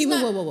concept. This is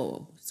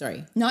whoa.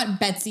 Sorry. Not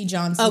Betsy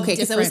Johnson. Okay,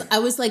 because I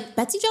was like,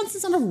 Betsy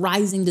Johnson's not a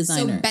rising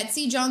designer. So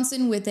Betsy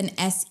Johnson with an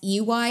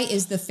S-E-Y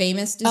is the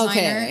famous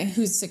designer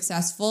who's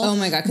successful. Oh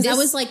my God. Because I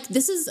was like,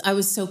 I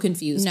was so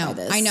confused by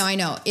this. I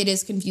know. It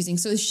is confusing.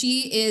 So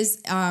she is,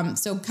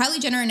 so Kylie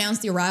Jenner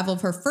announced the arrival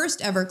of her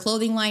first ever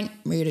clothing line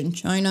made in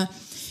China.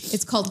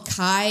 It's called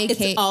Kai.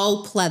 It's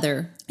all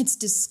pleather. It's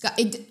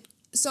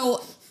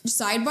So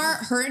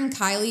sidebar, her and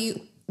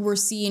Kylie were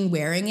seen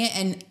wearing it,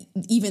 and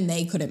even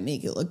they couldn't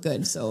make it look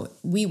good, so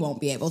we won't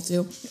be able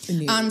to.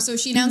 So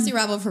she announced the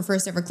arrival of her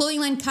first ever clothing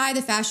line. Kai,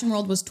 the fashion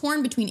world was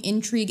torn between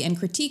intrigue and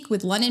critique,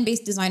 with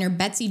London-based designer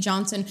Betsy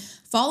Johnson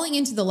falling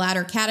into the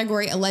latter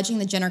category, alleging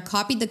that Jenner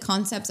copied the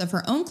concepts of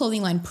her own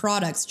clothing line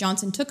products.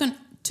 Johnson took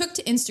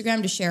to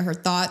Instagram to share her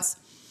thoughts.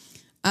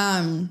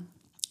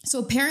 So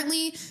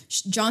apparently,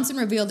 Johnson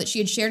revealed that she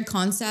had shared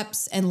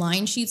concepts and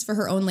line sheets for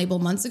her own label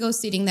months ago,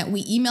 stating that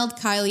we emailed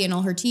Kylie and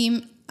all her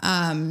team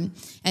and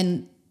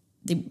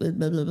they blah,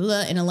 blah, blah,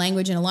 blah, in a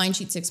language and a line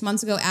sheet 6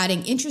 months ago,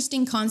 adding,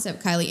 interesting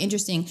concept, Kylie,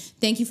 interesting.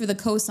 Thank you for the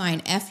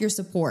cosign. F your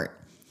support.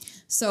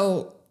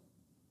 So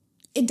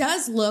it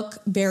does look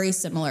very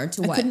similar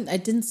to what... I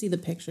didn't see the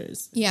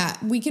pictures. Yeah,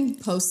 we can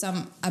post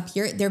some up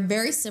here. They're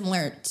very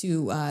similar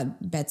to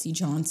Betsy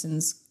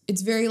Johnson's.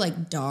 It's very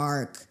like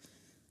dark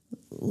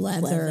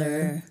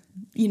leather.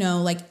 You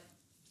know, like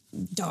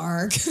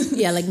dark.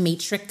 Yeah, like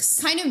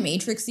Matrix. Kind of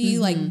Matrixy.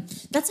 Like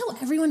that's how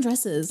everyone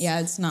dresses. Yeah,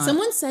 it's not.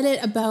 Someone said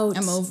it about...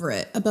 I'm over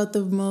it. About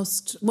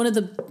one of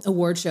the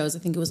award shows. I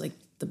think it was like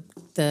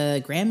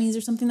the Grammys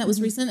or something that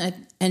was recent.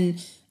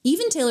 And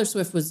even Taylor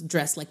Swift was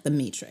dressed like the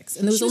Matrix.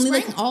 And there was she was only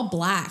wearing like all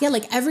black. Yeah,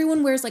 like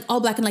everyone wears like all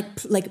black and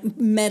like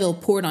metal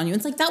poured on you.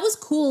 It's like that was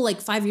cool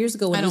like 5 years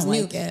ago when it was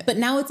new. It. But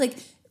now it's like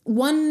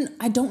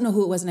I don't know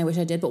who it was and I wish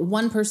I did, but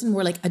one person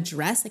wore like a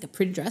dress, like a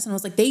pretty dress. And I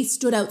was like, they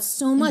stood out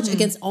so much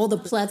against all the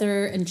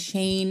pleather and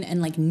chain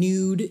and like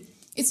nude.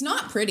 It's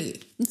not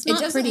pretty. It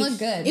doesn't look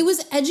good. It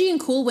was edgy and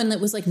cool when it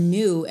was like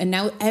new, and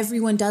now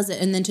everyone does it.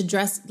 And then to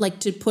dress like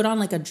to put on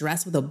like a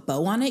dress with a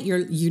bow on it, you're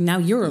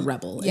a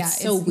rebel. Yeah,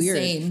 it's so weird.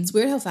 Insane. It's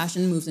weird how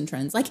fashion moves and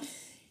trends. Like,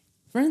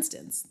 for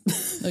instance,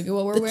 look at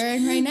what we're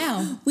wearing right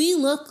now. We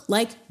look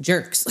like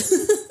jerks.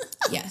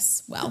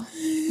 Yes. Well,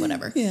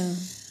 whatever. Yeah.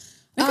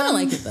 I kind of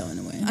like it though in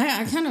a way.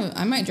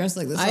 I might dress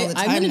like this all the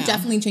time. I'm gonna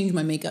definitely change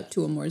my makeup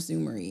to a more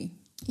zoomery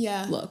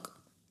look.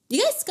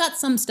 You guys got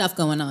some stuff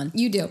going on.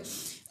 You do.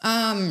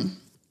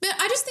 But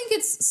I just think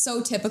it's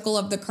so typical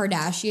of the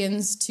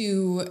Kardashians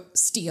to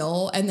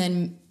steal and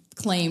then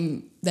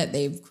claim that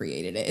they've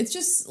created it. It's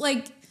just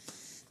like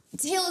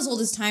tale as old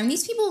as time.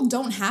 These people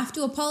don't have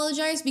to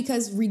apologize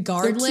because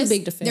regardless, they're too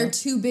big to fail. They're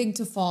too big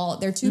to fall.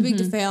 They're too big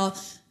to fail.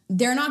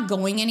 They're not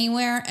going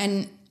anywhere.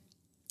 And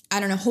I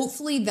don't know,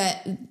 hopefully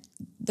that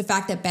the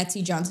fact that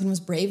Betsy Johnson was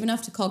brave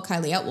enough to call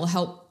Kylie out will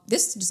help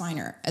this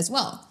designer as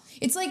well.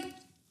 It's like,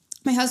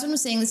 my husband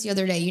was saying this the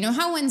other day. You know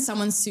how when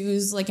someone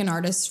sues like an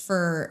artist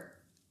for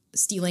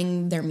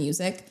stealing their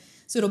music?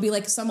 So it'll be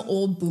like some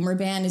old boomer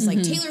band is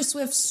like, Taylor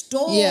Swift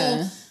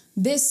stole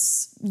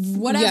this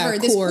whatever,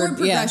 this chord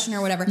progression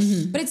or whatever.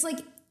 But it's like,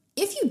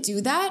 if you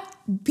do that,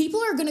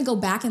 people are going to go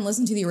back and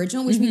listen to the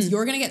original, which means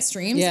you're going to get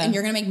streams and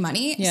you're going to make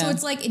money. So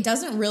it's like, it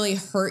doesn't really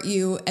hurt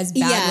you as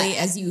badly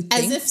as you think.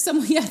 As if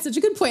someone, such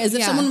a good point. As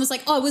if someone was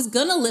like, oh, I was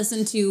going to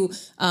listen to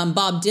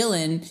Bob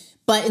Dylan,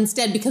 but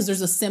instead, because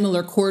there's a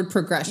similar chord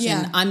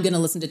progression, I'm going to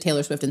listen to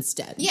Taylor Swift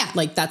instead. Yeah.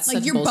 Like that's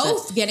like you're bullshit.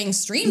 both getting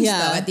streams though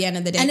at the end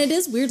of the day. And it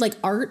is weird. Like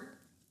art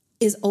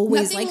is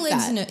always nothing like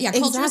lives that.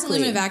 Culture doesn't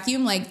live in a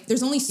vacuum. Like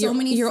there's only so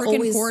many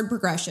freaking chord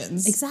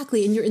progressions.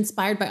 Exactly. And you're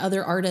inspired by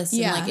other artists.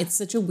 Yeah. And like it's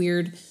such a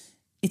weird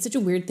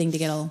thing to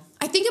get all.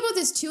 I think about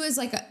this too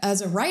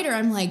as a writer.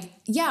 I'm like,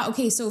 yeah,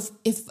 okay, so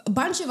if a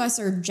bunch of us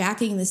are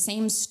jacking the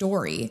same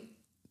story,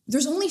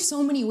 there's only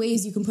so many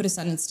ways you can put a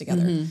sentence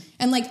together.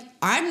 And like,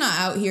 I'm not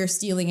out here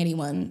stealing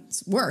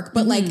anyone's work,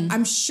 but like,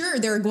 I'm sure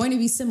there are going to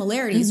be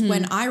similarities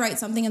when I write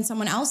something and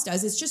someone else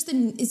does. It's just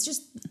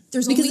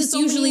there's because only it's so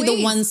usually many ways.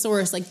 The one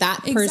source, like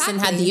that person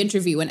had the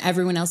interview and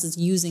everyone else is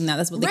using that.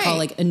 That's what they call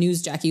like a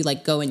news jack. You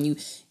like go and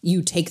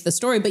you take the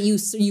story, but you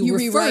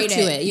refer to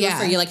it.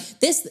 You're like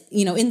this,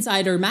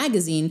 Insider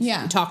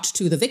magazine talked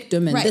to the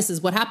victim and this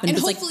is what happened. And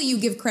it's hopefully you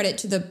give credit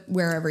to the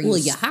wherever you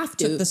you have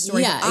to took the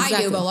story. Yeah, I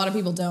exactly. do, but a lot of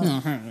people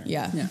don't.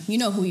 Yeah. You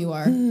know who you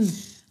are.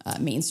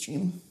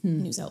 Mainstream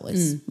news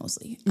outlets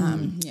mostly.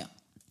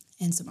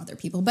 And some other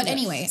people. But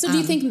anyway. So do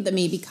you think that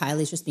maybe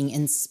Kylie's just being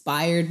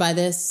inspired by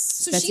this?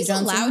 So Betsy she's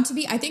Johnson? allowed to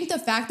be. I think the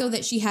fact though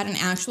that she had an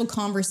actual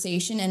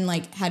conversation and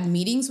like had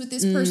meetings with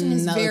this person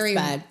is very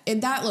bad.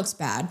 That looks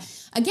bad.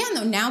 Again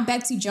though, now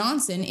Betsy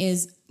Johnson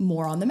is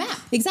more on the map.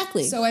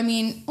 Exactly. So I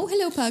mean, oh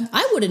hello pug.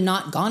 I would have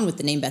not gone with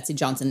the name Betsy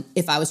Johnson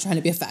if I was trying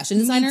to be a fashion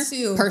designer. Me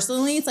too.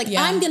 Personally, it's like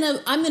I'm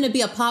gonna be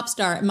a pop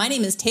star. My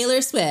name is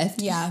Taylor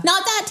Swift. Yeah.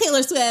 Not that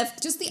Taylor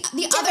Swift. Just the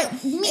other.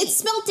 It's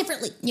spelled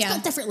differently. Yeah.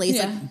 Spelled differently. It's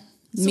like,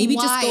 So maybe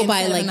just go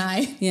by like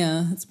I.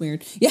 Yeah, that's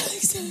weird. Yeah,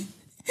 exactly.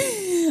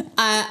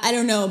 I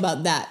don't know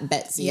about that,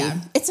 Betsy. Yeah,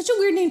 it's such a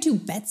weird name too,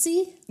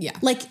 Betsy. Yeah,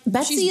 like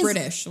Betsy She's is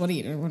British. What do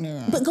you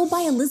do? But go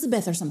by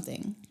Elizabeth or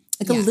something.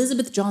 Like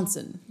Elizabeth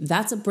Johnson.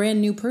 That's a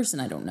brand new person.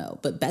 I don't know,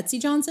 but Betsy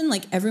Johnson,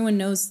 like everyone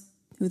knows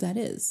who that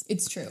is.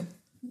 It's true.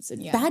 It's a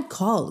bad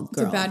call, girl.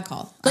 It's a bad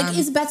call. Like,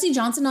 is Betsy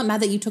Johnson not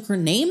mad that you took her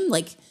name?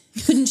 Like,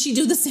 couldn't she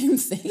do the same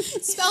thing?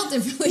 It's spelled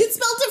differently. It's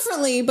spelled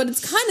differently, but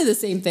it's kind of the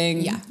same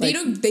thing. Yeah, like,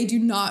 they do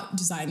not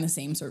design the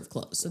same sort of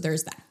clothes. So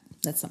there's that.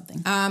 That's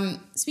something.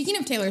 Speaking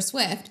of Taylor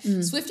Swift,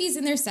 Swifties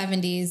in their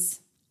 70s,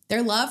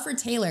 their love for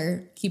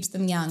Taylor keeps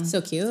them young. So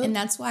cute. And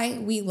that's why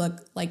we look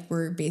like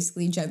we're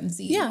basically Gen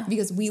Z. Yeah.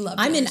 Because we love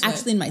I'm Taylor Swift.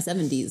 actually in my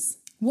 70s.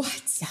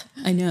 What? Yeah,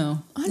 I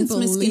know.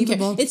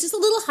 Unbelievable. It's just a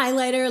little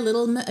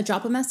highlighter, a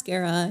drop of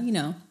mascara, you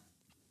know.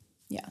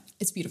 Yeah.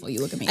 It's beautiful. You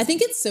look amazing. I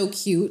think it's so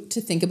cute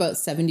to think about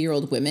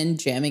 70-year-old women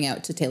jamming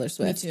out to Taylor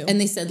Swift. Me too. And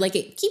they said, like,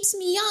 it keeps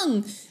me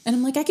young. And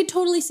I'm like, I could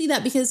totally see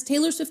that because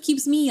Taylor Swift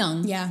keeps me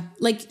young. Yeah.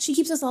 Like, she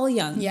keeps us all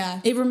young.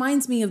 Yeah. It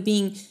reminds me of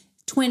being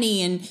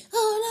 20 and,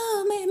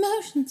 oh no, my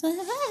emotions.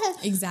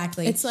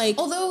 Exactly. It's like,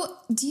 although,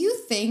 do you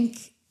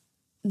think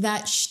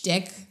that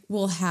shtick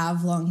will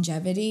have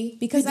longevity?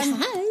 Because it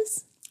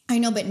has. I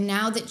know, but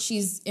now that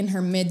she's in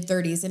her mid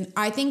 30s, and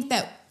I think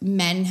that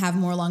men have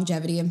more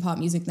longevity in pop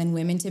music than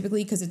women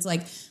typically, because it's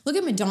like, look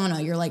at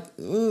Madonna, you're like,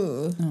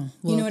 ooh,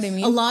 you know what I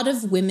mean? A lot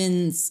of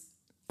women's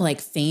like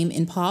fame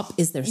in pop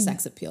is their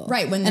sex appeal,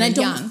 right? When and I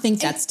they're don't young. think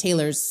that's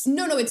Taylor's.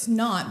 No, it's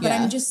not. But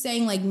Yeah. I'm just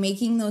saying, like,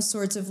 making those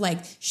sorts of like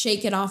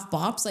shake it off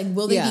bops, like,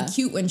 will they Yeah. be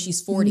cute when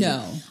she's 40?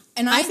 No,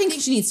 and I think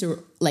she needs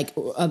to like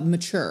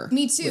mature.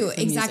 Me too, with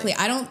her exactly.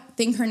 music. I don't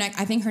think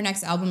I think her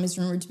next album is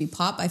rumored to be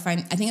pop. I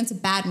think it's a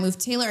bad move.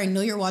 Taylor, I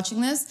know you're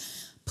watching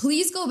this.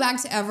 Please go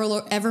back to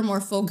Evermore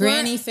Folklore.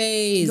 Granny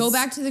phase. Go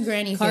back to the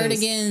granny phase.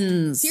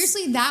 Cardigans.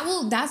 Seriously,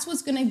 that's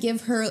what's gonna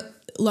give her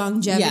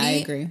longevity. Yeah, I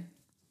agree.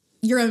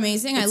 You're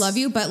amazing. I love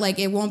you, but like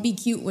it won't be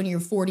cute when you're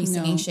 40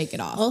 singing Shake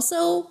It Off.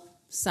 Also,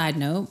 side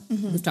note,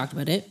 we've talked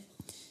about it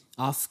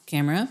off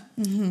camera.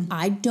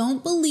 I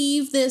don't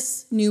believe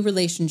this new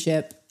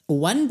relationship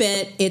one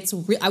bit.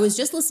 I was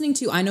just listening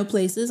to I Know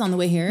Places on the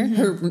way here.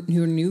 Her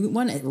new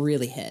one, it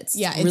really hits.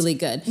 Yeah, it's really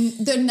good.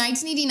 The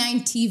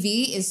 1989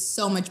 TV is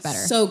so much better.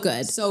 So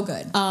good. So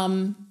good.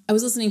 I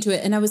was listening to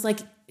it and I was like,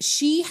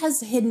 she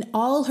has hidden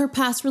all her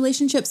past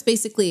relationships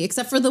basically,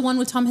 except for the one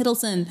with Tom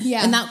Hiddleston.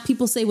 Yeah. And that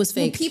people say was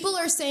fake. Well, people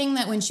are saying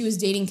that when she was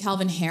dating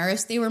Calvin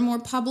Harris, they were more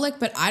public,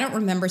 but I don't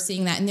remember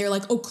seeing that. And they're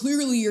like, oh,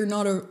 clearly you're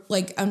not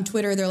like on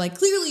Twitter, they're like,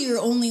 clearly you're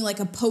only like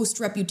a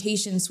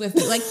post-reputation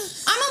Swiftie. Like,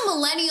 I'm a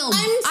millennial.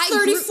 I'm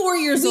 34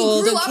 years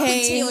old. We grew up okay?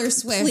 with Taylor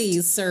Swift.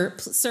 Please,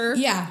 sir.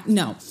 Yeah.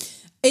 No.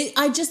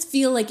 I just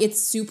feel like it's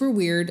super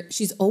weird.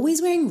 She's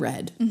always wearing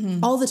red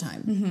all the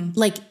time.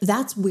 Like,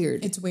 that's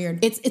weird. It's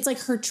weird. It's like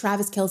her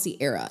Travis Kelce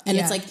era. And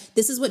Yeah. it's like,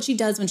 this is what she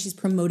does when she's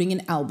promoting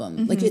an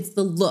album. Like, it's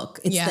the look.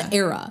 It's Yeah. the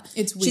era.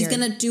 It's She's weird.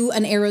 going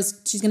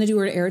to do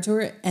her era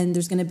tour, and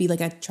there's going to be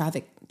like a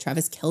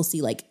Travis Kelce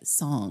like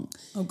song.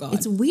 Oh, God.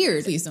 It's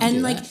weird. Please don't and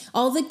do like that.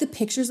 all like the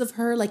pictures of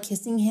her like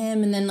kissing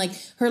him, and then like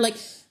her like,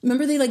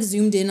 remember they like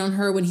zoomed in on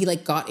her when he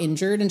like got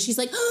injured, and she's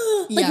like,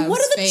 oh, like Yeah, it what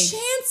was are the fake.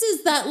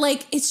 chances that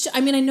like it's?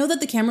 I mean, I know that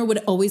the camera would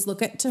always look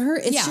to her.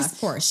 It's Yeah, just, of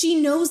course. she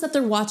knows that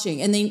they're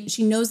watching, and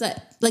she knows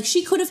that like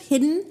she could have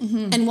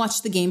hidden and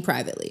watched the game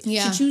privately.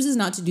 Yeah. She chooses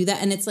not to do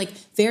that, and it's like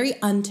very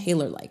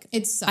un-Taylor like.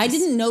 It's sus. I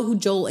didn't know who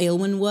Joel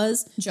Alwyn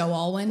was. Joe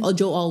Alwyn. Oh,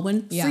 Joe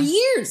Alwyn Yeah. for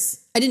years.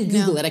 I didn't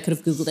Google it. I could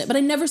have Googled it, but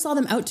I never saw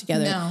them out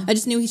together. No. I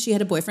just knew she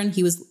had a boyfriend.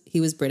 He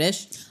was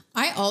British.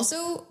 I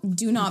also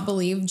do not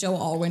believe Joe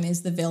Alwyn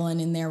is the villain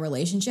in their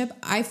relationship.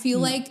 I feel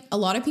like a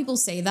lot of people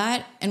say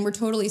that, and we're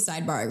totally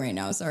sidebarring right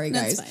now. Sorry,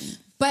 guys. That's fine.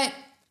 But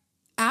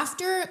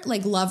after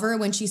like Lover,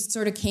 when she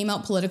sort of came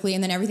out politically,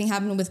 and then everything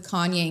happened with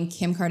Kanye and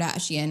Kim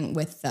Kardashian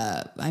with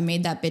I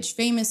Made That Bitch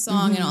Famous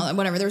song and all that,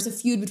 whatever. There was a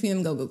feud between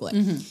them. Go Google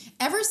it.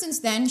 Ever since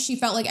then, she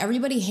felt like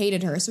everybody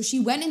hated her. So she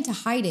went into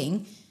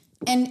hiding,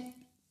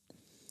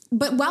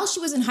 but while she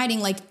was in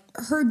hiding, like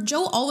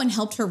Joe Alwyn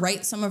helped her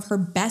write some of her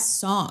best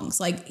songs.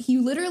 Like he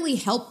literally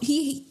helped.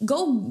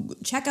 Go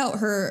check out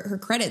her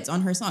credits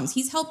on her songs.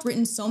 He's helped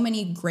written so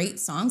many great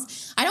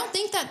songs. I don't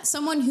think that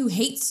someone who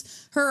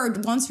hates her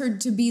or wants her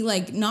to be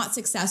like not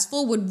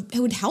successful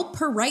would help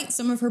her write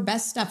some of her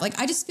best stuff. Like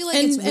I just feel like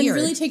it's weird. And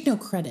really take no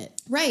credit.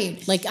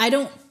 Right. Like I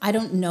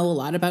don't know a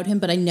lot about him,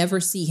 but I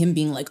never see him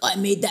being like, I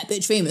made that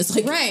bitch famous.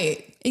 Like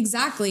Right.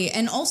 Exactly.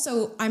 And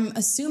also I'm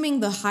assuming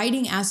the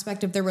hiding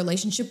aspect of their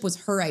relationship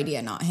was her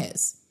idea, not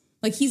his.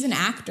 Like he's an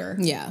actor.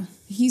 Yeah.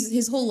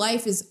 His whole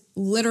life is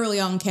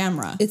literally on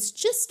camera. It's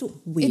just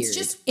weird.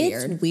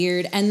 It's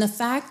weird. And the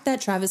fact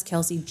that Travis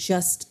Kelce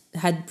just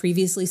had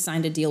previously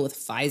signed a deal with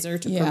Pfizer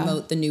to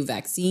promote the new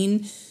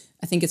vaccine.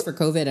 I think it's for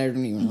COVID. I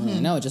don't even really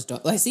know.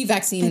 I see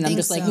vaccine and I'm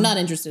just like not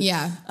interested.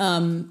 Yeah.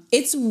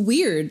 It's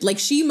weird. Like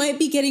she might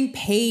be getting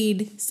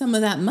paid some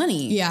of that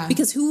money. Yeah.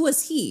 Because who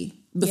was he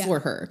before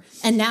her?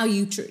 And now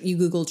you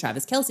Google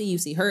Travis Kelce, you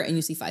see her and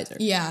you see Pfizer.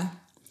 Yeah.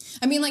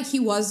 I mean, like he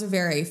was a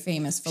very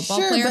famous football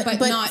Sure, player, but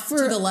not for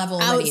to the level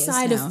that he is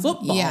outside now. of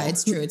football. Yeah,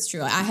 it's true. It's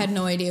true. I had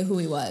no idea who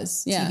he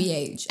was. Yeah.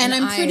 TBH. And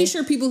I'm pretty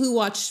sure people who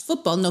watch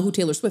football know who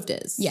Taylor Swift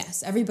is.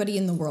 Yes, everybody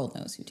in the world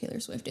knows who Taylor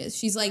Swift is.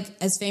 She's like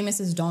as famous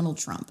as Donald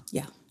Trump.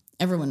 Yeah.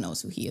 Everyone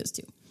knows who he is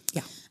too.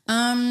 Yeah.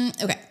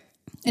 Okay.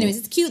 Anyways,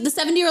 it's cute. The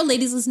 70-year-old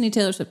ladies listening to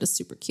Taylor Swift is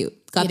super cute.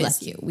 God It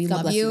bless is you. cute. We God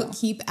love bless you. all.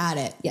 Keep at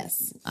it.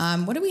 Yes.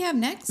 What do we have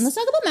next? Let's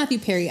talk about Matthew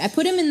Perry. I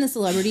put him in the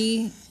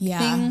celebrity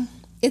thing.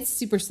 It's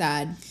super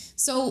sad.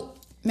 So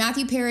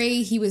Matthew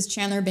Perry, he was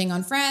Chandler Bing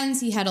on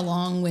Friends. He had a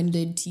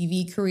long-winded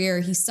TV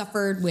career. He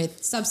suffered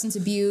with substance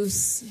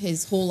abuse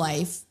his whole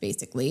life,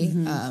 basically.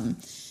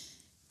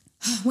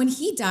 When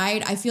he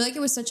died, I feel like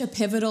it was such a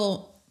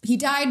pivotal... He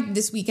died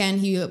this weekend.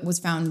 He was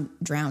found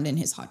drowned in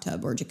his hot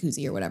tub or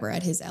jacuzzi or whatever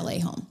at his LA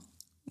home.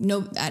 No,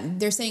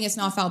 they're saying it's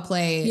not foul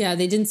play. Yeah,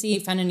 they didn't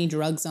find any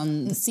drugs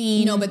on the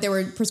scene. No, but there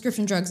were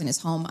prescription drugs in his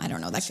home. I don't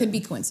know. That could be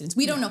coincidence.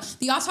 We don't know.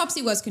 The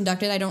autopsy was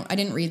conducted. I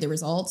didn't read the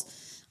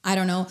results. I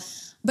don't know.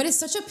 But it's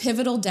such a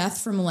pivotal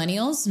death for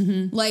millennials.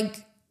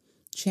 Like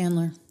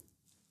Chandler.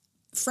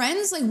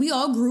 Friends, like we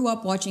all grew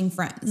up watching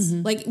Friends.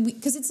 Like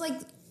because it's like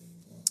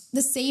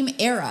the same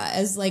era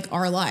as like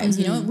our lives,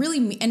 you know? It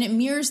really, and it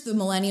mirrors the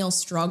millennial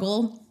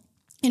struggle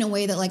in a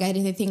way that like I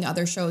think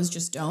other shows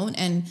just don't.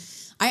 And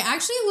I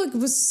actually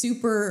was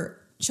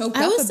super choked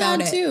up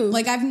about it. Too.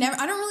 Like I don't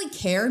really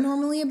care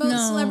normally about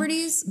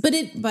celebrities, but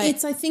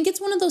it's I think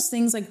it's one of those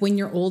things like when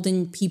you're old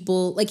and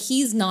people like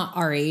he's not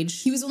our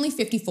age. He was only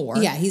 54.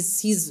 Yeah,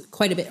 he's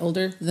quite a bit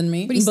older than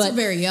me, but he's still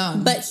very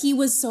young. But he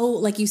was so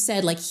like you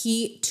said, like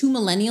to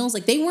millennials,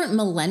 like they weren't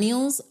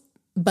millennials,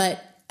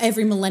 but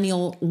every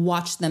millennial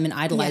watched them and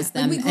idolized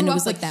them, and it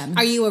was like, them.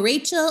 Are you a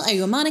Rachel? Are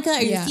you a Monica?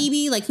 Are you a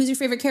Phoebe? Like, who's your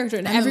favorite character?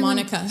 And I'm a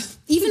Monica.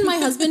 Even my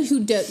husband,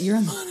 you're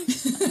a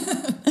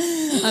Monica.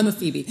 I'm a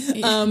Phoebe.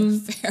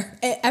 Fair.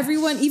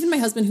 Everyone, even my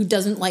husband who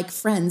doesn't like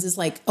Friends, is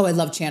like, oh, I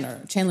love Chandler.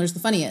 Chandler's the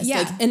funniest. Yeah,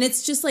 like, and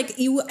it's just like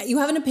you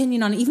have an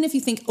opinion on it, even if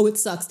you think, oh, it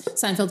sucks.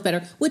 Seinfeld's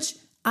better, which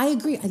I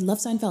agree. I love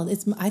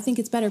Seinfeld. I think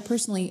it's better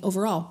personally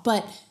overall,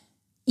 but.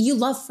 You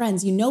love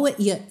Friends, you know it.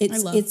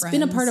 It's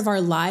been a part of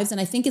our lives, and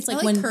I think it's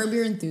like, when Curb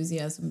Your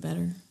Enthusiasm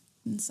better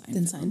than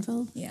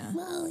Seinfeld. Yeah.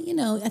 Well, you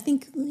know, I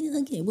think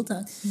okay, we'll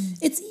talk.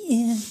 It's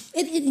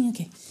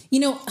okay. You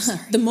know,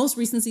 the most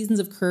recent seasons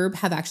of Curb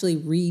have actually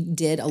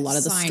redid a lot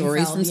of the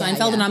stories from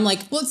Seinfeld, and I'm like,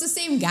 well, it's the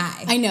same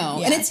guy. I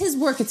know, and it's his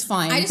work. It's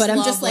fine, but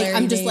I'm just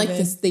like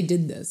this. They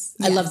did this.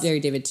 Yes. I love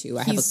Larry David too.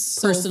 I have a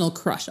personal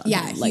crush on him.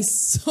 Yeah, like, he's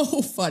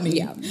so funny.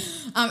 Yeah.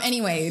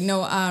 Anyway,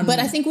 no. But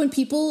I think when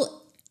people.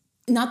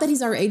 Not that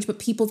he's our age, but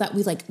people that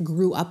we like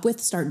grew up with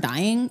start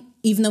dying,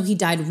 even though he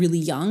died really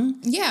young.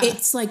 Yeah.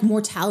 It's like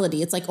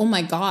mortality. It's like, oh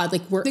my God,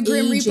 like we're the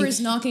Grim Reaper is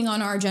knocking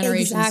on our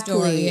generation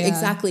story. Yeah.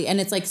 Exactly. And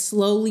it's like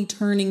slowly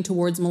turning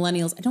towards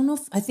millennials.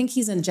 I think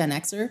he's a Gen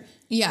Xer.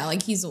 Yeah,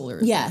 like he's older.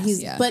 Yeah,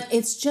 but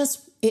it's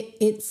just,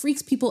 it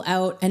freaks people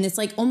out. And it's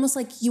like, almost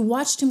like you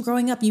watched him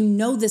growing up. You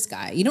know this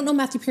guy. You don't know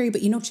Matthew Perry,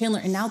 but you know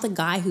Chandler. And now the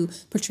guy who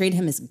portrayed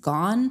him is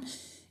gone.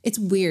 It's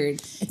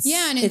weird.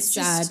 It's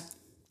sad.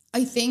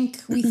 I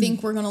think we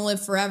think we're going to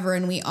live forever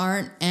and we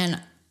aren't. And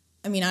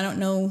I mean, I don't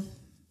know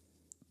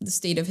the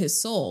state of his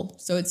soul.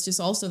 So it's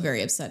just also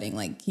very upsetting.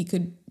 Like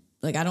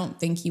I don't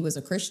think he was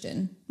a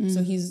Christian.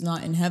 So he's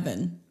not in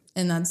heaven.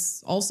 And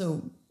that's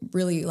also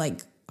really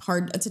like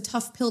hard. It's a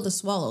tough pill to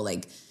swallow.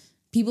 Like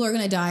people are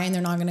going to die and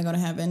they're not going to go to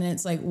heaven. And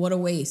it's like, what a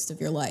waste of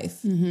your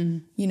life,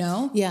 you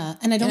know? Yeah.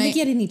 And I don't think he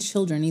had any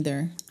children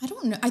either. I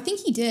don't know. I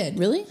think he did.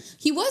 Really?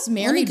 He was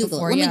married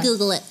before. Let me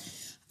Google it.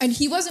 And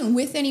he wasn't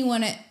with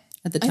anyone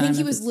at the time. I think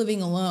he was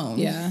living alone.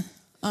 Yeah.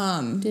 I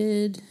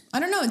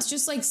don't know. It's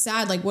just like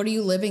sad. Like, what are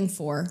you living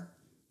for?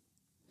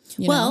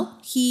 You know?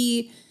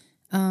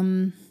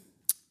 One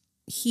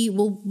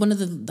of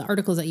the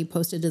articles that you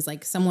posted is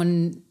like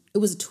it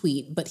was a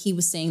tweet, but he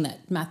was saying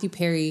that Matthew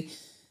Perry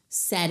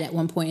said at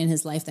one point in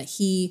his life that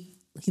he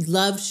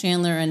loved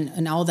Chandler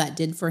and all that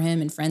did for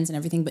him and Friends and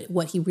everything. But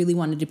what he really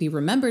wanted to be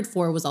remembered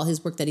for was all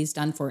his work that he's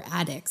done for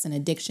addicts and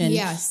addiction.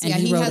 Yes. And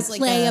he wrote a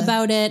play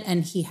about it.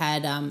 And he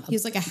had he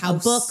has like a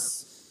house. A book.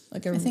 I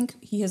think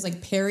he has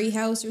like Perry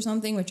House or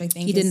something, which I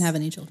think he didn't have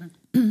any children.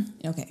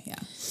 Okay. Yeah.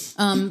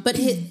 But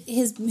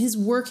his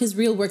work, his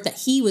real work that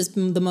he was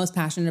the most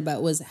passionate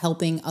about was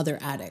helping other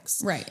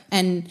addicts. Right.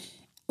 And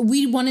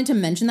we wanted to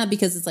mention that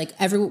because it's like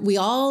we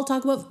all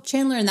talk about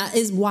Chandler and that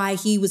is why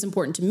he was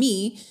important to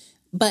me.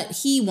 But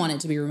he wanted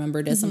to be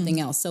remembered as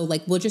something else. So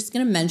like, we're just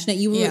going to mention it.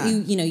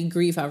 You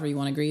grieve however you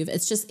want to grieve.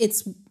 It's just,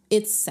 it's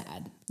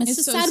sad. It's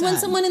just so sad when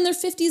someone in their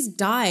 50s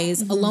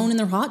dies alone in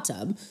their hot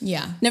tub.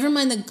 Yeah. Never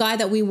mind the guy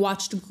that we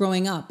watched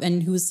growing up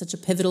and who was such a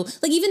pivotal,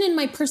 like even in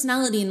my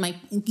personality and my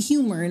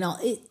humor and all.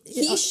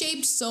 He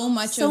shaped so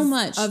much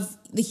of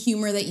the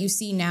humor that you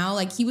see now.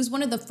 Like he was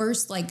one of the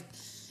first like,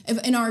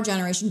 in our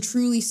generation,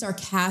 truly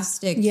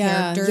sarcastic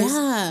characters.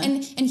 Yeah.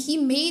 And he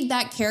made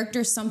that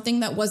character something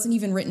that wasn't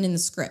even written in the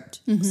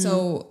script.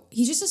 So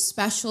he's just a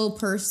special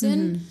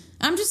person.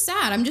 I'm just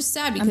sad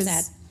because... I'm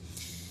sad.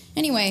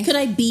 Anyway. Could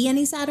I be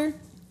any sadder?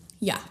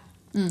 Yeah.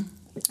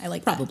 I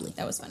like Probably.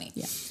 That was funny.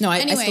 Yeah. No,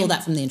 I stole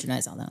that from the internet.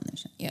 I saw that on the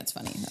show. Yeah, it's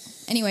funny.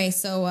 Anyway,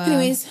 so...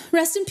 Anyways,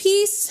 rest in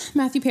peace,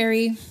 Matthew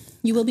Perry.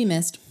 You will be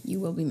missed.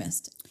 You will be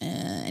missed.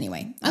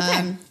 Anyway.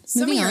 Okay.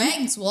 Some of your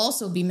eggs will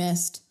also be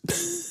missed.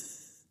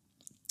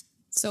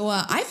 So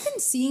I've been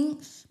seeing,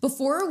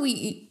 before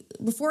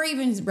I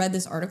even read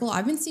this article,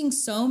 I've been seeing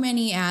so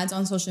many ads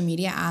on social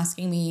media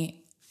asking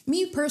me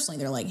personally,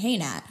 they're like, hey,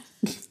 Nat,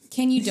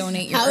 can you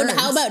donate your ergs?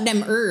 How about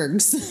them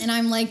ergs? And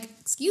I'm like,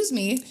 excuse excuse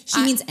me.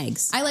 She means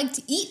eggs. I like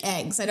to eat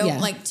eggs. I don't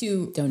like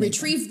to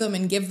retrieve them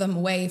and give them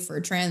away for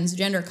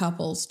transgender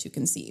couples to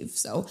conceive.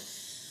 So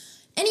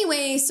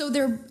anyway, so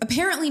they're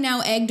apparently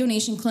now egg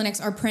donation clinics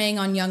are preying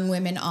on young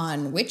women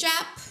on which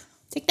app?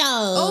 TikTok.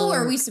 Oh,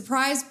 are we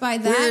surprised by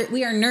that?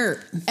 We are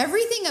nerd.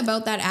 Everything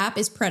about that app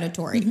is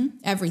predatory.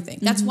 Everything.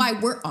 That's why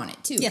we're on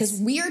it too. Because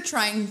we are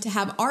trying to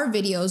have our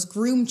videos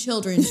groom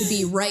children to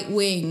be right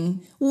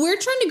wing. We're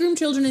trying to groom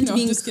children into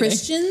being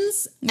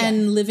Christians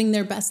and living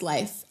their best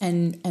life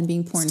and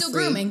being porn Still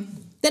free. grooming.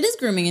 That is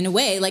grooming in a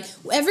way. Like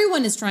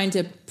everyone is trying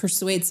to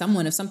persuade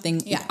someone of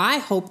something. Yeah. I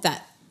hope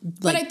that.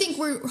 But I think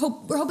we're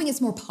hoping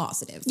it's more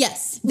positive.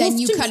 Yes. Than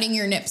you cutting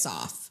your nips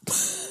off.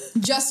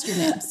 Just your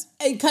nips.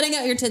 Cutting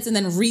out your tits and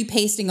then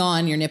repasting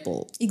on your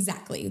nipple.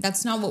 Exactly.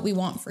 That's not what we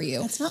want for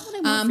you. That's not what I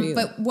want for you.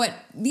 But what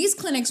these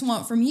clinics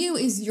want from you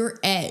is your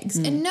eggs.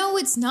 And no,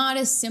 it's not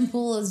as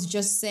simple as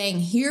just saying,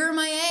 here are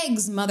my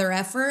eggs, mother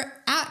effer.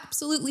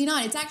 Absolutely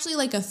not. It's actually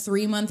like a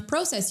 3-month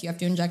process. You have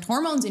to inject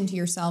hormones into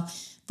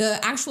yourself. The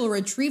actual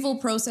retrieval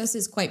process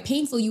is quite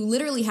painful. You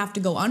literally have to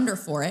go under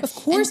for it. Of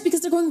course,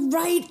 because they're going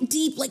right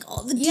deep, like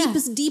all the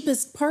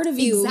deepest part of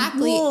you.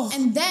 Exactly. Whoa.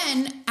 And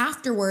then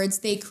afterwards,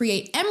 they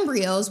create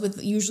embryos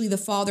with usually the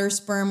father's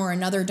sperm or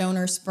another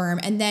donor sperm.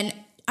 And then,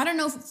 I don't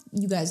know if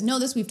you guys know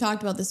this, we've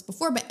talked about this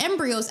before, but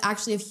embryos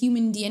actually have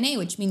human DNA,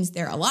 which means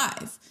they're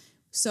alive.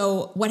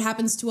 So what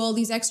happens to all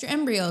these extra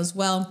embryos?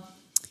 Well,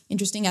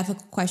 interesting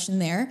ethical question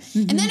there.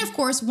 And then, of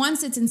course,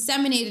 once it's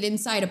inseminated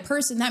inside a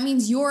person, that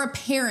means you're a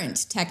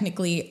parent,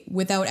 technically,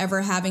 without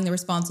ever having the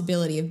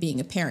responsibility of being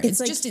a parent.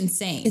 It's like, just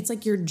insane. It's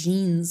like your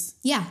genes.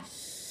 Yeah.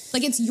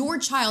 Like it's your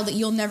child that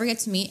you'll never get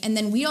to meet. And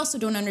then we also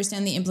don't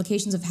understand the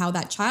implications of how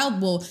that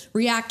child will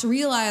react to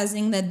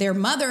realizing that their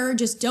mother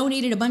just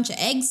donated a bunch of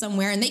eggs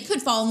somewhere and they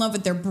could fall in love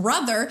with their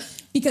brother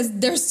because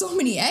there's so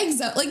many eggs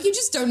out. Like you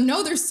just don't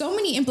know. There's so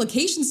many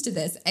implications to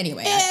this.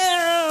 Anyway.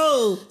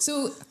 Ew.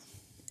 So...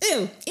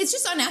 Ew. It's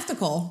just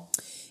unethical.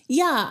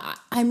 Yeah.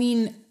 I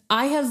mean,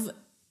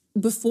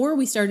 before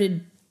we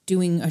started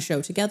doing a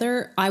show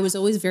together, I was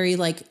always very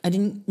like, I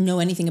didn't know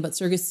anything about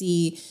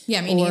surrogacy.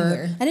 Yeah, me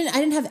neither. I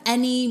didn't have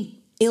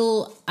any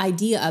ill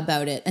idea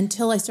about it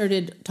until I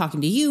started talking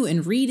to you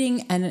and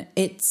reading. And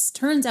it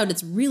turns out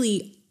it's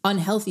really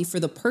unhealthy for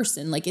the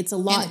person. Like it's a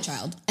lot.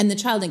 And the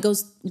child, it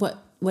goes,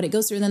 what it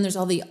goes through. And then there's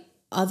all the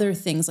other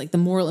things, like the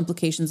moral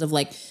implications of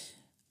like,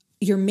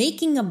 you're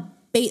making a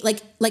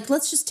like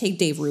let's just take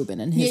Dave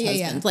Rubin and his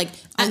husband. Like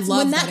I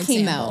love when that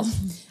came out,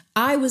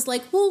 I was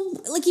like, well,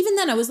 like even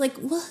then I was like,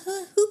 well,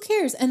 who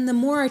cares? And the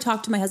more I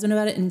talked to my husband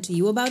about it and to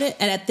you about it,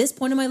 and at this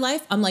point in my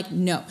life, I'm like,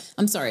 no,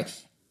 I'm sorry.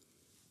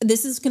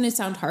 This is going to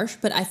sound harsh,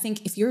 but I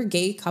think if you're a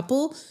gay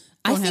couple,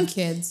 I think have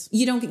kids.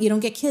 You don't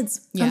get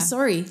kids. Yeah. I'm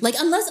sorry. Like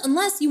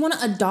unless you want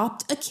to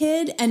adopt a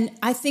kid, and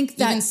I think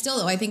that even still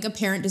though, I think a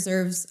parent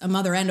deserves a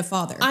mother and a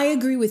father. I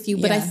agree with you,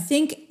 but I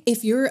think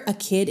if you're a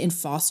kid in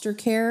foster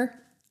care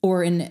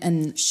or in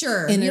an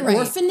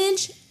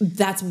orphanage,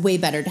 that's way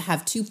better to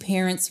have two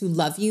parents who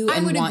love you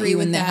and want you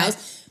in their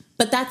house.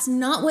 But that's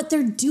not what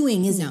they're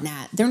doing, is it,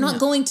 Nat? They're not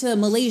going to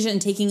Malaysia and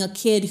taking a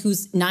kid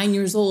who's 9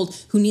 years old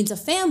who needs a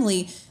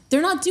family.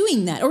 They're not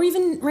doing that. Or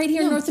even right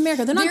here in North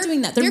America, they're not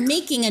doing that. They're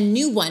making a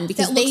new one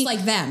because that looks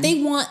like them.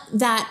 They want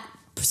that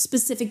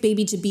specific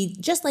baby to be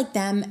just like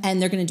them,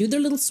 and they're going to do their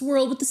little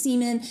swirl with the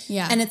semen.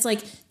 Yeah. And it's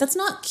like, that's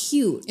not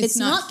cute. It's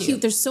not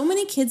cute. There's so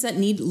many kids that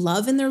need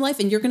love in their life,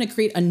 and you're going to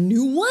create a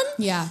new one?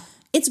 Yeah.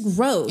 It's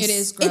gross. It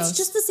is gross. It's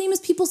just the same as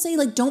people say,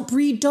 like, don't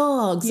breed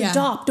dogs,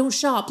 adopt, don't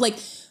shop. Like,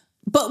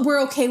 but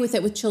we're okay with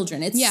it with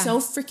children. It's so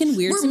freaking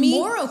weird to me.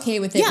 We're more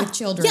okay with it with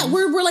children. Yeah,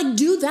 we're like,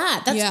 do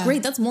that. That's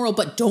great. That's moral.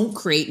 But don't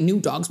create new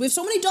dogs. We have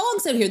so many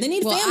dogs out here. They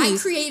need families.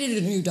 I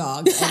created a new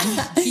dog.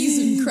 And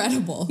he's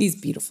incredible. He's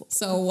beautiful.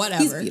 So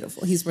whatever. He's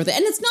beautiful. He's worth it.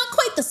 And it's not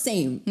quite the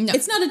same. No.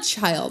 It's not a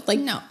child. Like,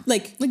 no.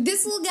 Like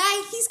this little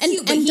guy, he's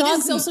cute. And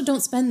dogs also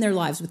don't spend their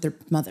lives with their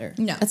mother.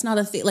 No. That's not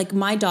a thing. Like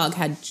my dog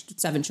had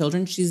 7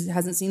 children. She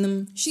hasn't seen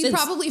them She since.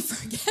 probably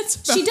forgets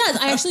about She does.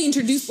 I actually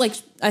introduced, like,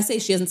 I say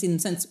she hasn't seen them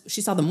since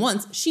she saw them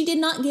once. She did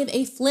not give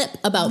a flip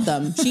about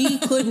them. She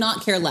could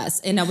not care less.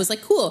 And I was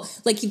like, cool.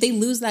 Like they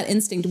lose that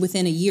instinct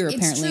within a year,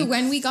 apparently. It's true.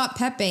 When we got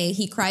Pepe,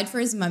 he cried for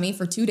his mummy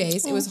for 2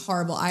 days. It was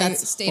horrible. I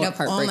stayed up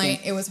all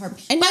night. It was horrible.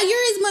 And now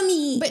you're his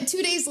mummy. But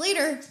 2 days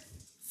later,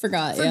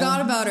 forgot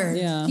about her.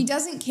 Yeah. He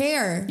doesn't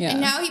care. Yeah.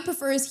 And now he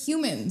prefers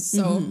humans.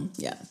 So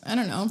I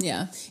don't know.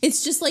 Yeah.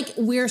 It's just like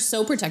we're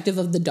so protective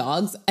of the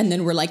dogs, and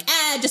then we're like,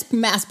 just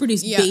mass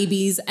produce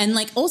babies. And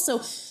like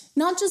also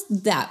not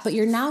just that, but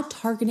you're now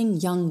targeting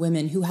young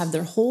women who have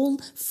their whole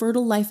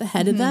fertile life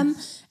ahead of them.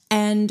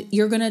 And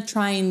you're going to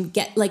try and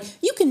get, like,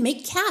 you can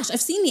make cash.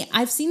 I've seen the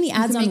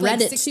ads on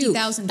Reddit too.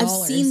 $60,000. I've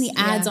seen the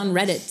ads on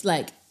Reddit.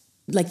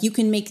 Like you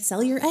can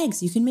sell your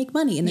eggs. You can make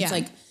money. And it's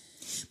like,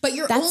 But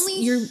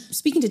you're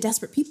speaking to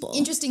desperate people.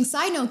 Interesting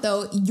side note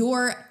though,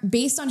 you're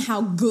based on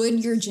how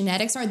good your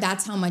genetics are,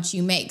 that's how much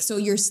you make. So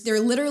they're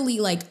literally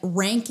like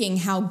ranking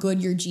how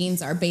good your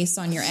genes are based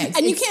on your eggs.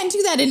 And you can't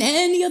do that in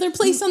any other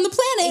place on the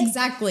planet.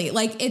 Exactly.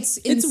 Like it's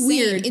insane.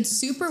 Weird. It's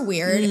super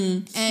weird.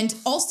 And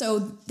also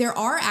there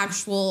are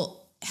actual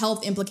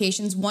health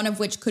implications, one of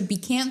which could be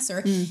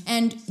cancer,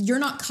 and you're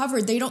not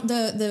covered.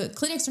 The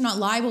clinics are not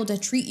liable to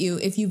treat you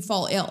if you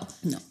fall ill.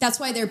 No. That's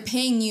why they're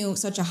paying you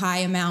such a high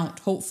amount,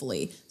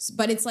 hopefully.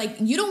 But it's like,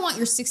 you don't want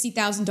your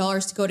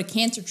 $60,000 to go to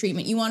cancer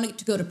treatment. You want it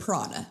to go to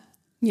Prada.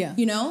 Yeah.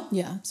 You know?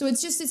 Yeah. So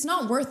it's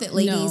not worth it,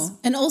 ladies. No.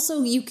 And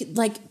also you could,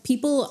 like,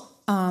 people,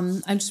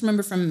 I just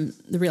remember from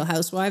The Real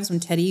Housewives when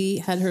Teddy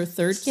had her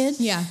third kid.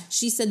 Yeah.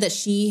 She said that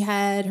she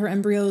had her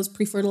embryos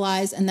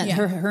pre-fertilized and that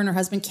her and her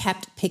husband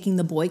kept picking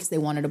the boy because they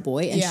wanted a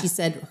boy. And she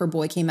said her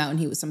boy came out and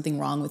he was something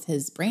wrong with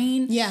his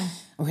brain. Yeah.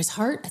 Or his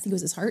heart. I think it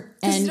was his heart.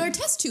 And they're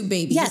test tube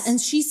babies. Yeah.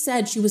 And she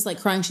said, she was like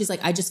crying. She's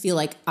like, I just feel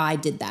like I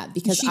did that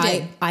because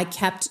I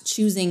kept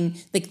choosing,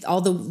 like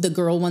all the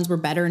girl ones were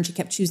better and she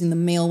kept choosing the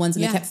male ones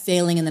and they kept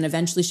failing. And then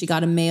eventually she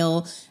got a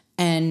male.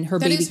 And her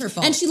baby, is her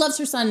fault. And she loves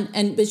her son.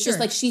 And it's just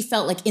like, she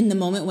felt like in the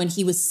moment when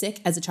he was sick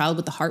as a child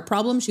with the heart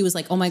problem, she was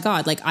like, oh my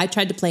God, like I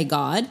tried to play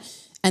God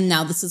and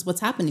now this is what's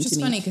happening to me.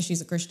 It's funny because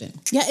she's a Christian.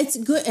 Yeah, it's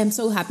good. I'm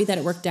so happy that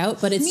it worked out,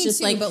 but it's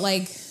just like,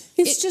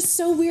 it's just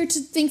so weird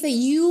to think that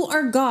you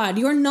are God.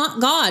 You're not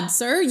God,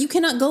 sir. You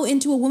cannot go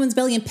into a woman's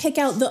belly and pick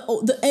out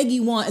the egg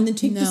you want and then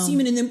take the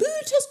semen and then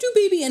test tube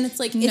baby. And it's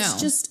like,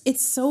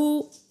 it's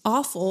so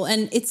awful,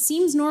 and it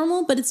seems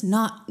normal, but it's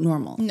not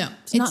normal. No,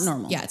 it's not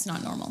normal. Yeah, it's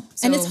not normal.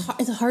 So, and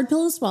it's a hard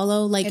pill to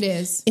swallow. Like it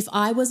is. If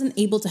I wasn't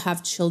able to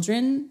have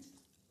children,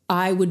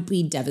 I would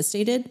be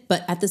devastated.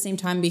 But at the same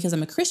time, because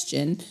I'm a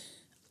Christian,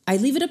 I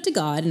leave it up to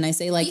God, and I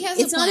say like,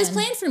 it's not His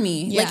plan for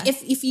me. Yeah. Like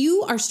if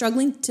you are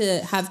struggling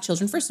to have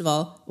children, first of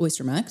all,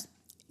 Oyster Max.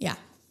 Yeah.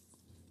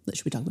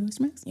 Should we talk about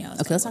Oyster Max? Yeah.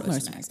 Let's talk about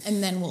Oyster Max.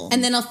 And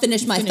then I'll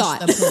finish my thought.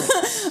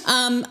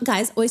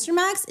 Guys, Oyster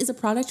Max is a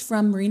product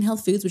from Marine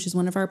Health Foods, which is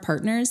one of our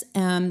partners.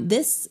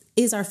 This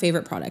is our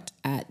favorite product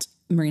at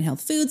Marine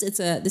Health Foods.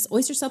 This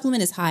oyster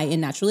supplement is high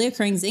in naturally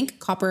occurring zinc,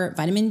 copper,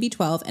 vitamin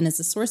B12, and is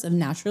a source of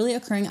naturally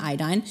occurring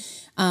iodine.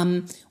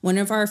 One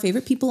of our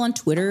favorite people on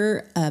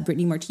Twitter,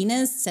 Brittany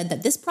Martinez, said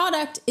that this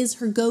product is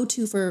her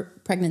go-to for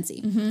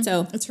pregnancy. Mm-hmm.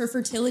 So it's her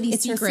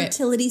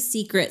fertility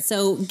secret.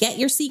 So get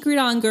your secret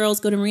on, girls.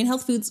 Go to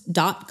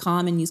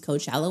marinehealthfoods.com and use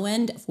code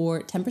ShallowEnd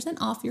for 10%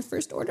 off your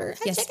first order.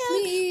 Yes,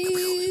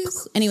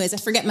 please. Anyways, I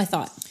forget my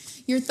thought.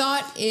 Your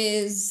thought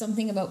is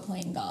something about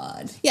playing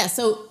God. Yeah,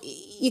 so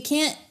you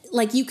can't,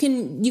 like, you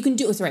can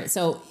do it, right?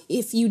 So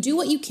if you do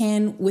what you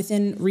can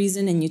within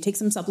reason and you take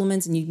some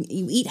supplements and you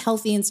eat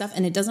healthy and stuff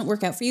and it doesn't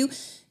work out for you,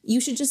 you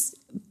should just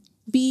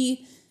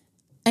be,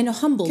 I know,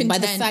 humbled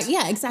Content. by the fact.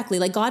 Yeah, exactly.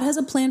 Like God has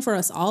a plan for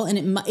us all,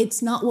 and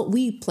it's not what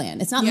we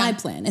plan. It's not my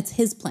plan. It's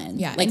His plan.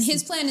 Yeah, like, and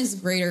His plan is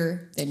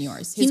greater than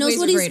yours. He knows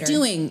what He's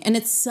doing, and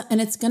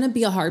it's gonna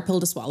be a hard pill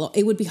to swallow.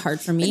 It would be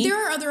hard for me. But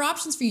there are other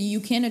options for you. You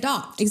can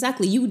adopt.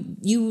 Exactly.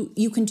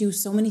 You can do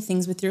so many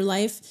things with your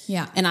life.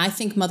 Yeah. And I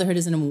think motherhood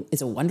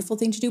is a wonderful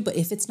thing to do. But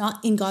if it's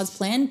not in God's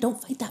plan, don't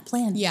fight that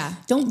plan. Yeah.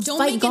 Don't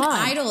fight make God.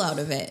 an idol out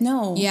of it.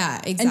 No. Yeah.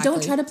 Exactly. And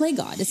don't try to play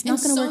God. It's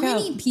not going to work out.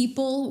 So many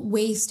people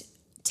waste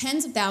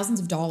tens of thousands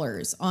of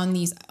dollars on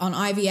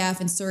IVF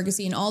and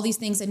surrogacy and all these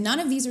things, and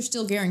none of these are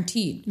still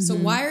guaranteed. Mm-hmm. So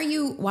why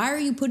are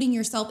you putting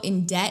yourself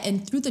in debt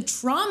and through the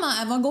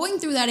trauma of going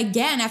through that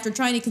again after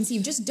trying to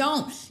conceive?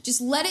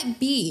 Just let it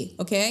be,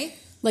 okay?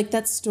 Like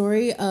that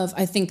story of,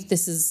 I think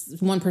this is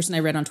one person I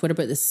read on Twitter,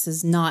 but this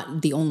is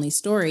not the only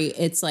story.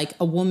 It's like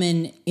a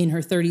woman in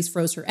her 30s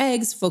froze her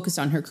eggs, focused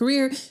on her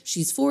career.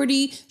 She's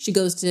 40. She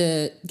goes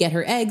to get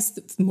her eggs.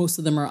 Most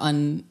of them are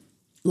viable.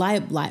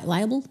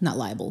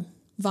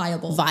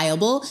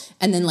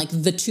 And then like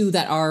the two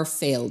that are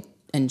failed,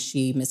 and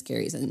she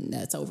miscarries, and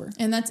that's over.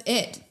 And that's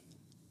it.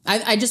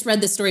 I just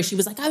read this story. She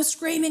was like, I was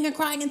screaming and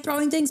crying and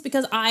throwing things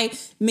because I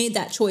made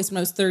that choice when I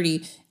was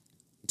 30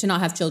 to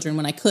not have children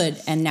when I could,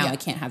 and now I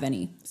can't have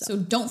any. So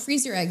don't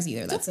freeze your eggs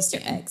either. That's don't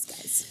freeze your eggs,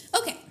 guys.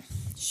 Okay.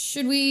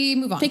 Should we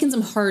move on? Taking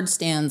some hard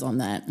stands on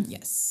that.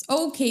 Yes.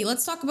 Okay,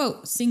 let's talk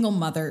about single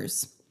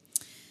mothers.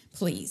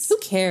 Please. Who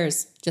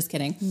cares? Just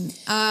kidding.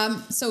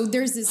 So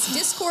there's this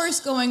discourse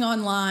going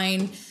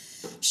online.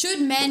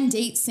 Should men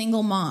date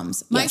single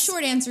moms? My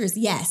short answer is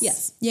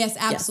yes. Yes,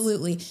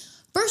 absolutely.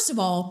 Yes. First of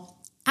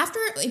all,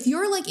 if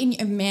you're like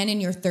a man in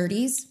your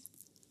 30s,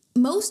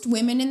 most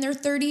women in their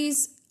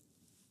 30s,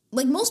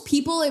 like most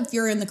people, if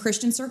you're in the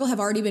Christian circle, have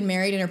already been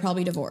married and are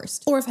probably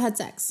divorced. Or have had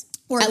sex.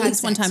 Or at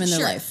least one time in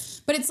their life.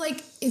 But it's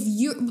like,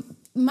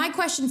 my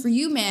question for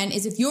you, man,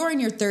 is if you're in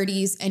your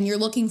 30s and you're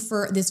looking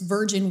for this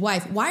virgin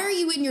wife, why are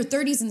you in your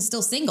 30s and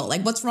still single?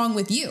 Like, what's wrong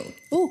with you?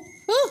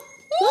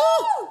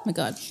 Oh my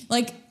God.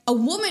 Like a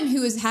woman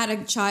who has had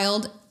a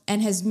child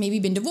and has maybe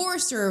been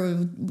divorced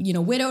or,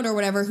 widowed or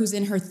whatever, who's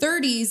in her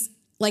 30s,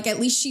 like at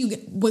least she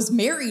was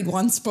married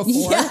once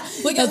before. Yeah,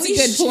 like that's a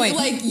good point.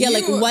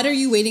 Like what are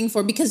you waiting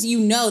for? Because you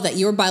know that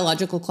your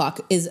biological clock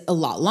is a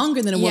lot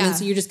longer than a woman,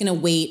 so you're just going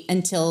to wait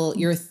until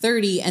you're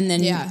 30, and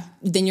then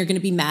you're going to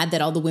be mad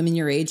that all the women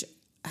your age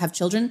have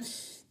children.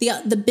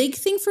 The big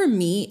thing for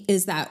me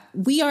is that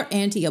we are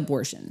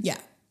anti-abortion. Yeah.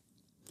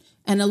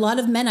 And a lot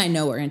of men I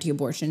know are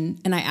anti-abortion.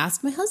 And I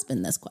asked my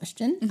husband this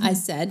question. I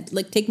said,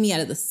 like, take me out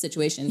of this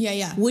situation.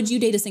 Yeah. Would you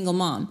date a single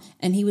mom?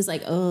 And he was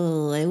like,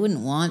 oh, I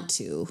wouldn't want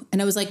to.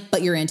 And I was like,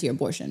 but you're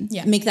anti-abortion.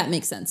 Yeah. Make that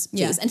make sense, please.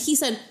 Yeah. And he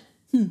said,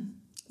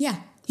 Yeah.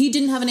 He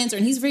didn't have an answer.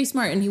 And he's very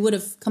smart. And he would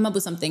have come up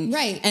with something.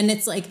 Right. And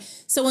it's like,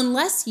 so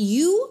unless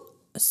you,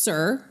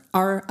 sir,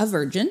 are a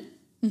virgin,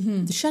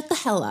 shut the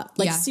hell up.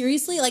 Like,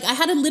 seriously? Like, I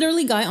had a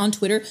literally guy on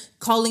Twitter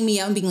calling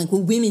me out and being like,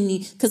 well, women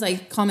need, because I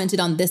commented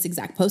on this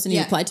exact post and he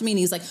replied to me and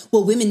he's like,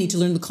 well, women need to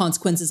learn the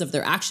consequences of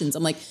their actions.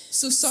 I'm like,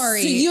 so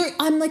sorry.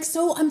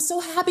 I'm so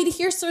happy to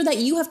hear, sir, that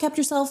you have kept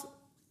yourself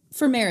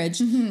for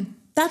marriage.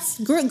 That's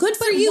good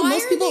for you.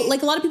 Most people,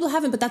 like a lot of people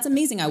haven't, but that's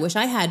amazing. I wish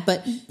I had,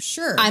 but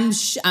sure.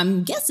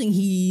 I'm guessing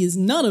he is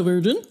not a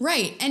virgin.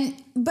 Right.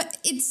 But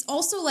it's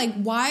also like,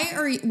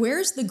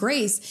 where's the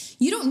grace?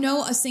 You don't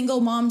know a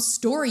single mom's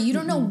story. You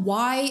don't know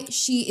why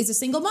she is a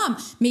single mom.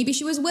 Maybe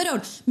she was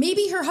widowed.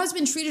 Maybe her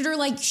husband treated her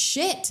like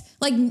shit.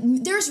 Like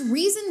there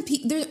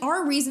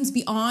are reasons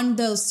beyond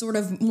those sort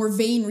of more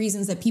vain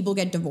reasons that people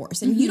get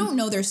divorced, and you don't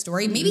know their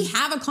story. Maybe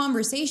have a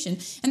conversation.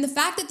 And the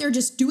fact that they're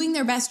just doing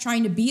their best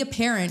trying to be a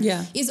parent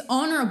is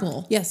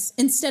honorable. Yes.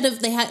 Instead of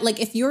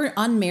if you're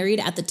unmarried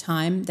at the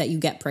time that you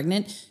get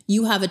pregnant,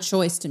 you have a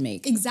choice to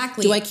make.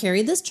 Exactly. Do I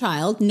carry this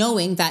child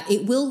knowing that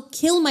it will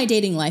kill my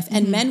dating life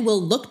and men will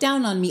look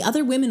down on me,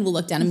 other women will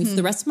look down on me for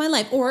the rest of my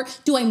life, or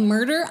do I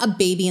murder a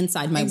baby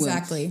inside my womb?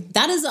 Exactly.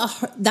 That is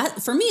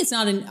that for me, it's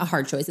not a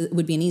hard choice. It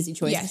would be an easy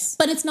choice. Yes.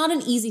 But it's not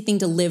an easy thing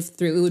to live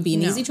through. It would be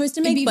an easy choice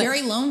to make. It'd be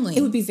very lonely.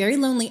 It would be very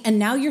lonely. And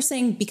now you're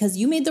saying because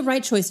you made the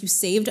right choice, you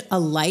saved a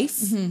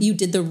life, you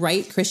did the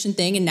right Christian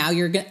thing, and now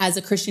as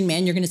a Christian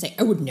man, you're going to say,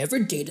 I would never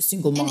date a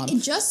single mom. And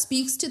it just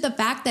speaks to the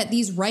fact that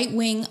these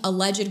right-wing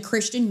alleged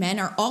Christian men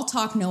are all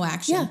talk, no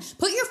action. Yeah.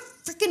 Put your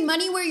freaking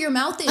money where your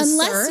mouth is,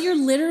 Unless you're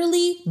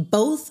literally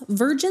both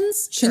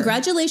virgins,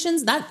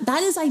 congratulations.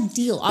 That is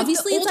ideal.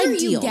 Obviously, it's ideal.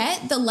 The older you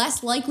get, the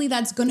less likely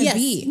that's going to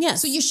be.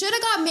 Yes. So you should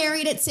have got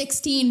married at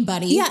 16,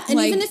 buddy. Yeah, and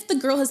even if the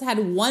girl has had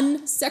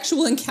one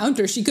sexual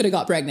encounter, she could have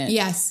got pregnant.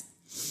 Yes.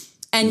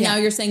 And now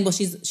you're saying, well,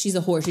 she's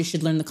a whore. She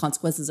should learn the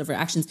consequences of her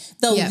actions.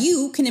 Though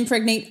you can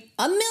impregnate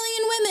 1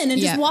 million women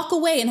and just walk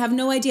away and have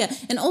no idea.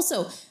 And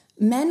also,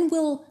 men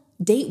will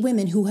date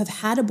women who have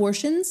had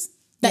abortions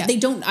that they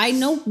don't. I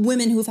know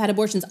women who have had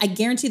abortions. I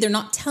guarantee they're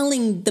not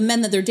telling the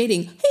men that they're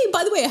dating, hey,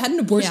 by the way, I had an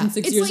abortion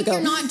 6 years ago.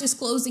 You're not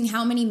disclosing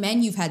how many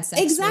men you've had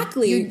sex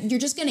with. You're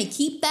just going to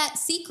keep that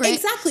secret.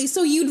 Exactly.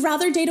 So you'd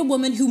rather date a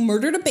woman who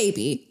murdered a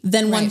baby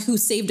than one who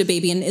saved a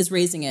baby and is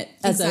raising it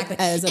as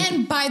a.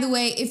 And by the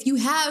way, if you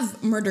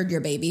have murdered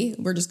your baby,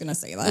 we're just going to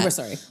say that. We're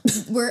sorry.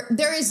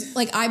 There is,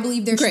 I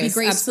believe there should be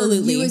grace for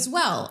you as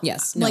well.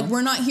 Yes. No.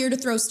 We're not here to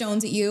throw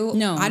stones at you.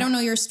 No. I don't know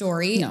your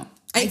story. No.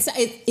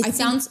 It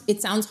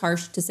sounds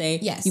harsh to say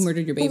you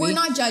murdered your baby. But we're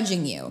not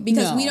judging you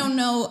because we don't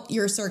know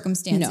your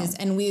circumstances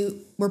and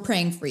we're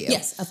praying for you.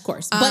 Yes, of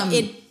course. But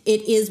it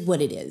is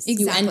what it is.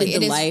 Exactly. You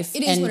ended the life.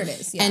 It is what it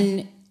is. Yeah.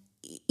 And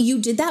you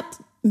did that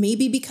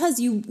maybe because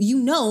you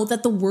know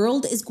that the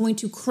world is going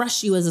to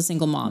crush you as a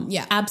single mom.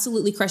 Yeah.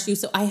 Absolutely crush you.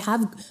 So I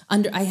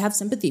have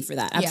sympathy for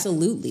that.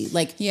 Absolutely.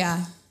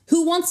 Yeah.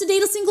 Who wants to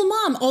date a single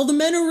mom? All the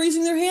men are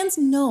raising their hands?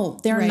 No,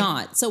 they're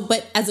not. So,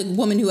 but as a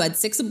woman who had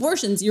 6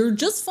 abortions, you're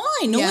just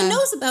fine. No one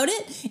knows about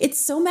it. It's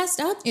so messed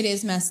up. It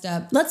is messed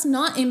up. Let's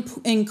not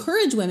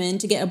encourage women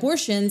to get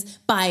abortions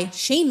by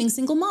shaming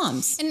single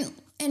moms.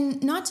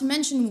 And not to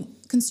mention,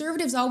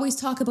 conservatives always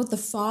talk about the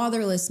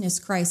fatherlessness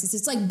crisis.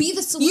 It's like, be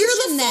the solution.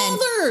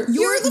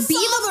 You're the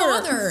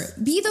father.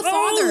 Be the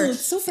father. It's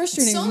so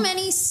frustrating. So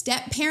many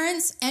step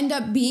parents end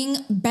up being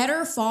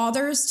better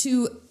fathers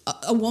to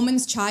a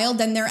woman's child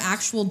than their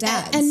actual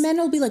dads. And men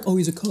will be like, oh,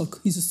 he's a cuck.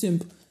 He's a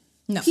simp.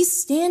 No. He's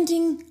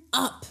standing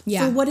up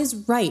for what is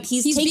right.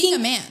 He's being a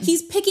man.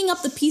 He's picking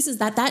up the pieces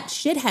that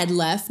shithead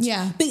left.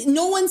 Yeah. But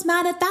no one's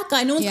mad at that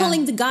guy. No one's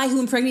calling the guy who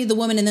impregnated the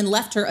woman and then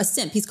left her a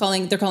simp.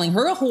 They're calling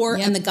her a whore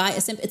and the guy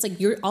a simp. It's like,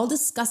 you're all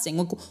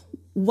disgusting.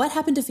 What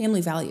happened to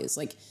family values?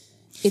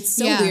 It's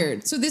so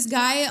weird. So this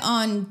guy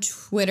on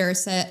Twitter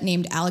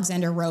named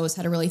Alexander Rose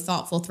had a really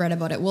thoughtful thread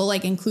about it. We'll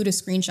include a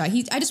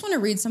screenshot. I just want to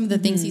read some of the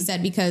things he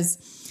said because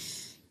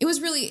it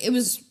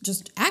was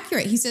just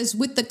accurate. He says,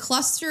 with the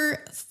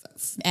cluster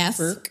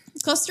F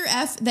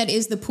that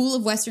is the pool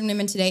of Western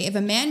women today, if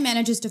a man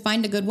manages to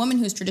find a good woman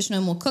who's traditional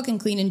and will cook and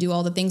clean and do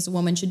all the things a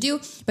woman should do,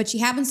 but she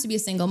happens to be a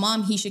single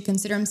mom, he should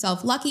consider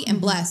himself lucky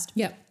and blessed.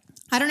 Yep.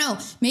 I don't know.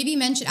 Maybe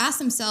men should ask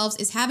themselves,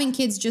 is having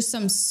kids just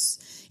some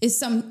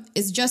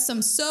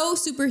so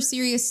super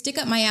serious stick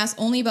up my ass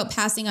only about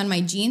passing on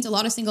my genes? A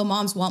lot of single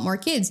moms want more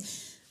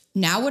kids.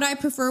 now would I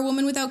prefer a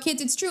woman without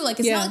kids? It's true. Like,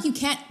 it's not like you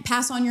can't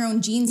pass on your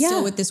own genes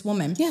still with this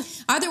woman. Yeah.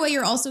 Either way,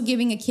 you're also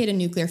giving a kid a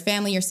nuclear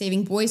family. You're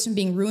saving boys from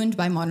being ruined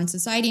by modern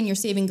society, and you're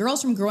saving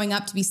girls from growing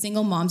up to be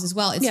single moms as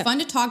well. It's fun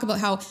to talk about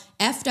how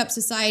effed up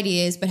society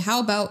is, but how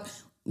about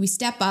we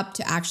step up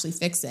to actually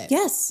fix it?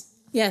 Yes.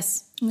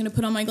 Yes. I'm going to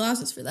put on my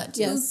glasses for that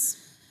too. Yes.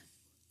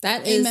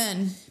 That is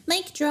Amen.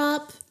 Mic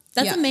drop.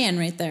 That's a man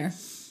right there.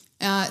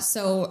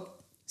 So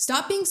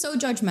stop being so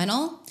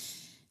judgmental.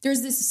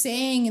 There's this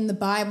saying in the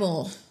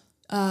Bible,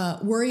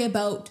 worry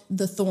about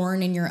the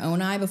thorn in your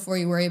own eye before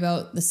you worry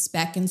about the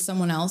speck in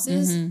someone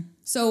else's.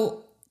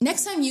 So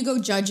next time you go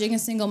judging a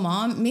single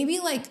mom, maybe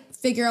like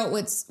figure out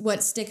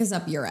what stick is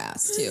up your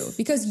ass too,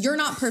 because you're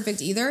not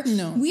perfect either.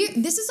 No.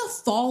 This is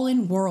a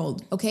fallen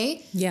world,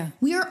 okay? Yeah.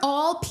 We are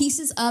all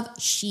pieces of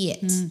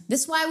shit.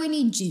 This is why we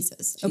need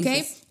Jesus,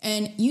 okay?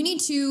 And you need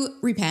to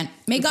repent.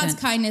 May God's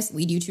kindness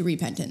lead you to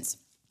repentance.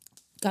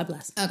 God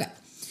bless. Okay.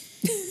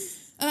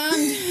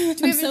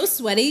 I'm so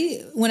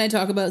sweaty when I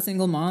talk about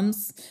single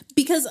moms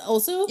because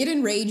also It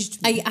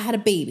enraged me. I had a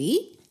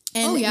baby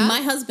and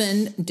my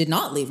husband did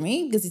not leave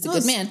me because he's a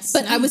good man.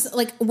 But I was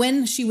like,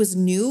 when she was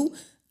new,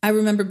 I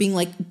remember being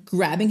like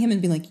grabbing him and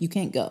being like, you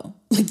can't go.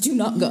 Like, do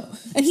not go.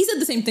 And he said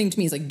the same thing to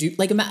me. He's like,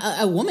 like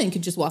a woman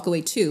could just walk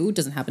away too.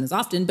 Doesn't happen as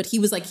often. But he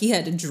was like, he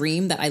had a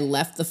dream that I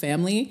left the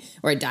family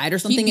or I died or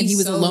something. And he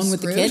was alone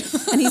with the kid.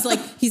 And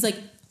he's like,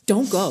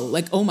 don't go.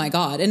 Like, oh my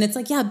God. And it's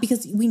like, yeah,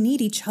 because we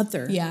need each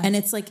other. Yeah. And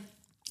it's like.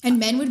 And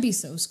men would be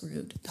so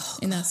screwed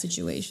in that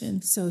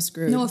situation. So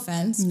screwed. No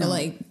offense, but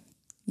like,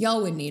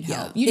 y'all would need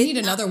help. You need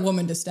another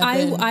woman to step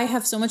in. I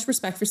have so much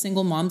respect for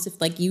single moms.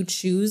 If like you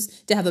choose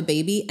to have a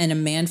baby and a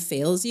man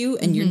fails you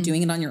and you're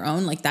doing it on your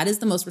own, like that is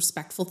the most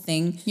respectful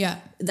thing. Yeah.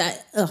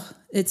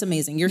 It's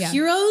amazing. You're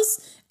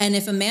heroes. And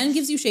if a man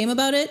gives you shame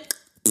about it,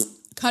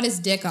 cut his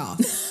dick off.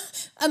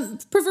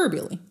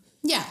 Proverbially.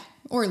 Yeah.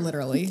 Or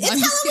literally. It's I'm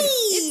just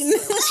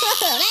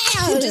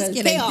Halloween. I'm just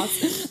kidding.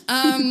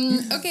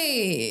 Chaos.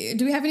 Okay.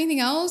 Do we have anything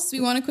else? We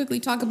want to quickly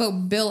talk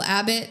about Bill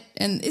Abbott.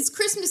 And it's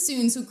Christmas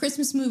soon, so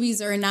Christmas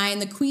movies are a nigh. And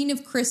the Queen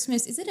of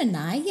Christmas, is it a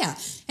nigh? Yeah.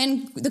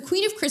 And the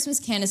Queen of Christmas,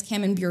 Candace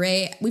Cameron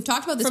Bure. We've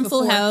talked about this From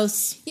before. Full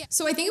House. Yeah.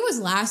 So I think it was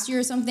last year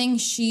or something.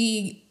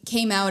 She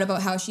came out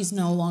about how she's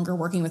no longer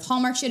working with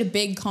Hallmark. She had a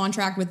big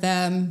contract with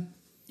them.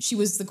 She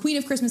was the Queen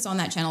of Christmas on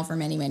that channel for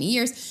many, many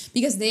years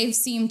because they've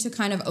seemed to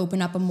kind of open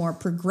up a more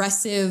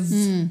progressive...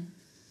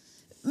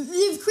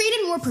 They've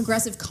created more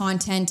progressive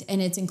content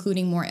and it's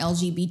including more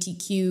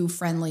LGBTQ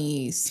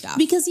friendly stuff.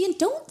 Because you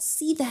don't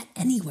see that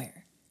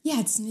anywhere.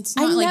 Yeah, it's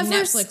not like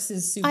Netflix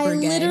is super gay. I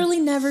literally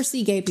never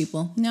see gay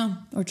people. No.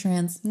 Or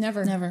trans.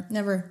 Never.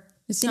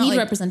 It's They not need like,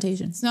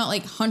 representation. It's not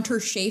like Hunter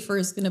Schafer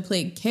is going to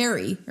play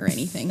Carrie or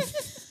anything.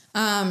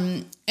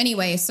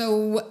 Anyway,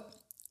 so...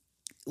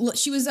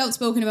 She was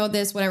outspoken about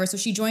this, whatever. So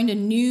she joined a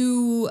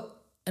new,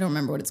 I don't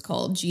remember what it's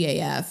called,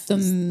 GAF.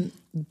 The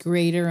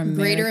Greater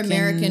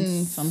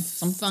American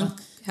Funk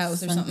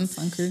House or something.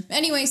 Funker.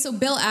 Anyway, so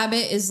Bill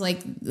Abbott is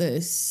like the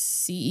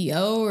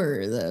CEO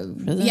or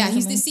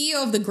he's the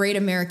CEO of the Great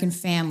American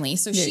Family.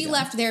 So she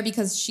left there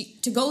because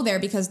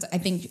because I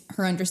think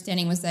her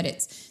understanding was that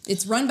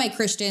it's run by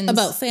Christians.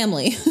 About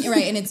family.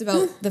 Right. And it's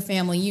about the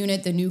family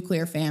unit, the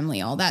nuclear family,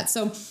 all that.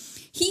 So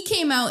he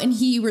came out and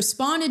he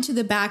responded to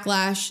the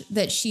backlash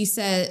that she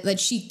said that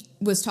she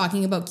was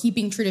talking about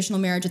keeping traditional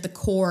marriage at the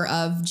core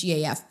of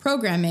GAF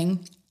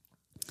programming.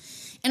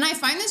 And I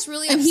find this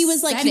really upsetting. He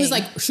was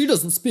like, she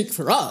doesn't speak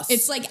for us.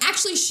 It's like,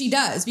 actually she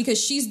does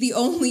because she's the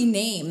only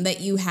name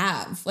that you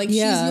have. Like she's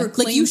your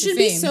claim like you to should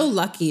fame. be so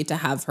lucky to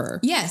have her.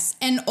 Yes.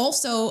 And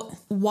also,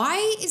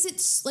 why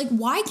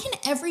can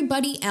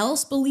everybody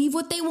else believe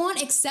what they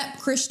want except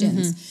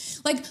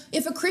Christians? Like,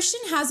 if a Christian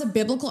has a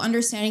biblical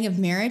understanding of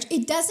marriage,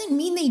 it doesn't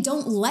mean they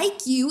don't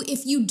like you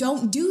if you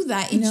don't do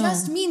that. It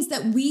just means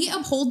that we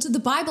uphold to the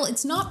Bible.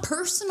 It's not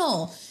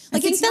personal.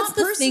 Like, it's not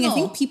personal. Thing. I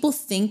think people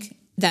think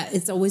that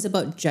it's always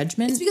about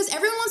judgment. It's because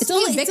everyone wants to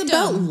be a victim. It's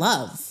about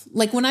love.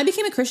 Like, when I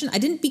became a Christian, I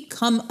didn't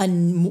become a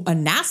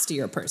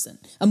nastier person,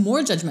 a more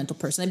judgmental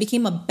person. I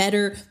became a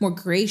better, more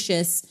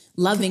gracious,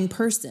 loving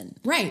person.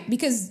 Right.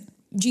 Because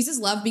Jesus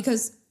loved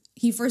because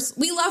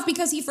we love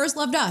because he first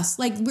loved us.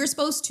 Like, we're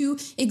supposed to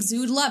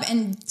exude love.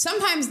 And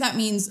sometimes that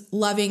means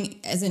loving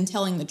as in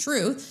telling the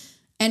truth.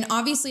 And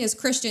obviously as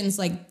Christians,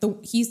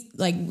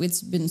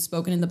 it's been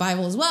spoken in the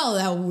Bible as well,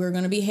 how we're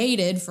going to be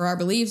hated for our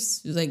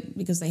beliefs, like,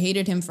 because they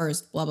hated him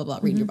first, blah, blah, blah,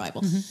 read your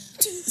Bible.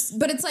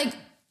 But it's like,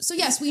 so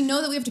yes, we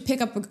know that we have to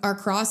pick up our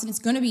cross and it's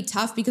going to be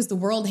tough because the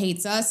world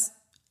hates us.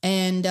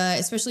 And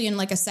especially in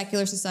like a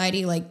secular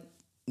society like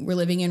we're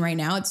living in right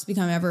now, it's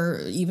become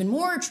even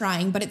more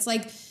trying. But it's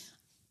like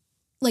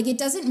it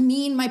doesn't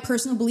mean my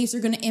personal beliefs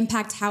are going to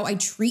impact how I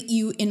treat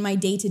you in my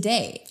day to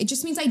day. It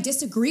just means I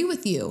disagree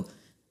with you.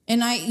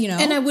 And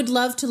I would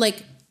love to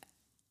like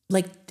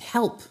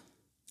help.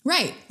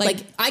 Right.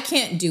 Like I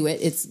can't do it.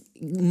 It's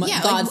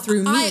God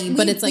through me,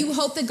 but it's like you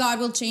hope that God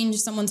will change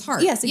someone's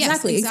heart. Yes,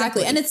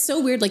 exactly. And it's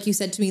so weird. Like you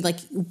said to me, like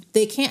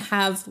they can't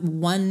have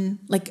one,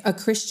 like a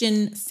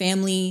Christian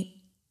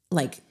family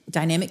like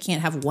dynamic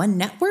can't have one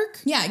network.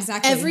 Yeah,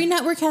 exactly. Every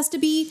network has to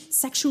be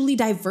sexually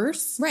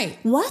diverse. Right.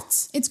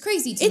 What? It's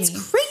crazy to me.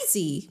 It's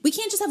crazy. We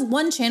can't just have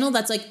one channel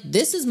that's like,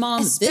 this is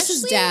mom, this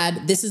is Especially-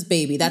 dad, this is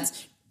baby. That's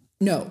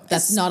not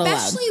allowed.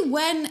 Especially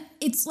when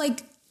it's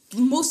like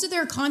most of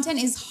their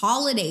content is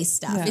holiday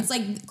stuff. Yeah. It's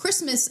like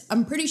Christmas.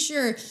 I'm pretty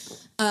sure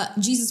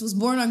Jesus was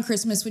born on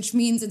Christmas, which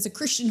means it's a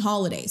Christian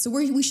holiday. So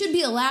we should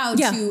be allowed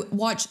to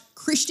watch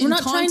Christian We're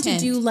not content. trying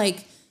to do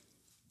like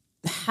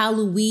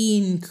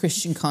Halloween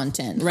Christian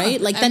content, right?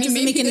 Like that doesn't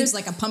maybe make any there's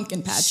like a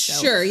pumpkin patch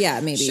show. Sure, yeah,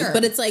 maybe. Sure.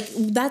 But it's like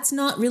that's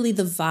not really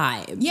the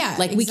vibe. Yeah,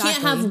 like we can't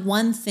exactly. have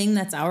one thing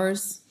that's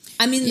ours.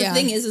 I mean, the Yeah.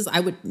 thing is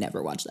I would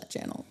never watch that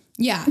channel.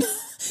 Yeah.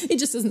 It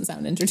just doesn't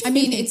sound I entertaining.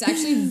 mean, it's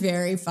actually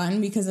very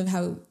fun because of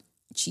how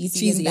cheesy.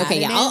 cheesy. And bad Okay,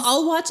 it yeah, is.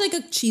 I'll watch like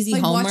a cheesy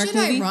like Hallmark watch it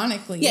movie.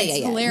 ironically. Yeah, It's yeah,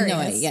 yeah. hilarious.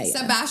 No, yeah, yeah.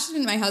 Sebastian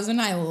and my husband,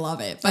 I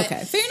love it. But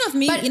Okay, fair enough.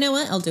 Me, but- you know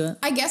what? I'll do it.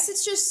 I guess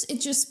it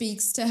just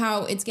speaks to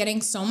how it's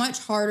getting so much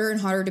harder and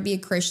harder to be a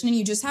Christian, and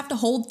you just have to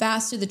hold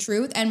fast to the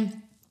truth.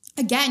 And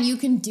again, you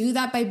can do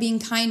that by being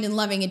kind and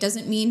loving. It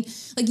doesn't mean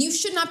like you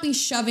should not be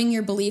shoving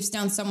your beliefs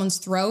down someone's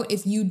throat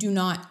if you do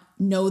not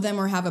know them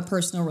or have a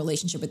personal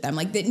relationship with them.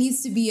 Like that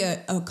needs to be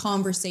a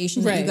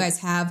conversation that you Right. guys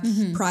have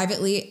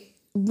privately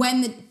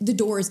when the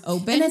door is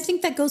open. And I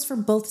think that goes for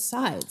both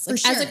sides. Like,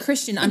 For as a sure.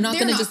 Christian, But I'm not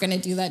they're going to just gonna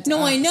do that. To No,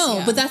 I us, know,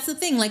 yeah. but that's the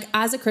thing. Like,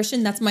 as a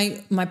Christian, that's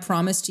my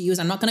promise to you is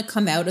I'm not going to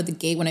come out of the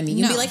gate when I meet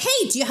you and No. be like,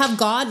 "Hey, do you have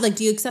God? Like,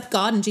 do you accept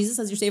God and Jesus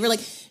as your savior?"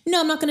 Like, no,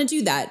 I'm not going to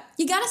do that.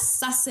 You gotta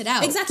suss it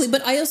out. Exactly,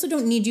 but I also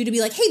don't need you to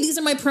be like, "Hey, these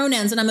are my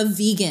pronouns and I'm a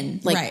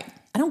vegan." Like, Right.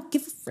 I don't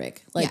give a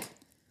frick. Like, Yeah.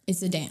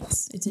 It's a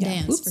dance. It's a yeah,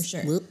 dance whoops, for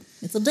sure. whoop.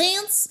 It's a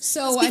dance.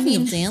 So, Speaking I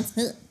mean- of dance,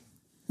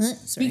 sorry.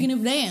 Speaking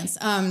of dance,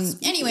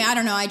 anyway, I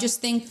don't know. I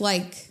just think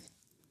like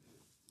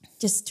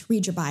just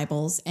read your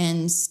Bibles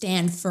and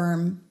stand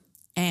firm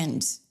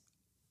and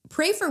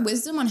pray for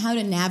wisdom on how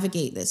to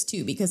navigate this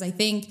too, because I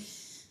think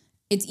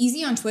it's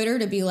easy on Twitter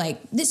to be like,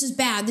 this is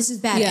bad, this is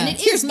bad. Yeah, And it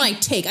here's is. my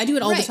take. I do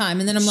it all the Right. time,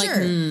 and then I'm like, Sure.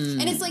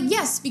 And it's like,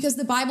 yes, because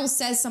the Bible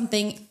says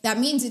something, that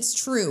means it's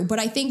true. But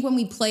I think when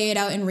we play it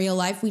out in real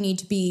life, we need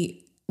to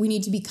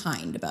be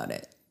kind about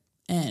it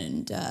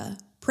and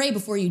pray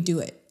before you do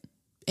it.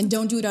 And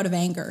don't do it out of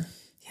anger.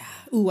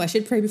 "Ooh, I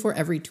should pray before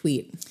every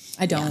tweet."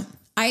 I don't.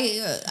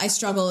 I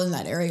struggle in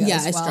that area Yeah,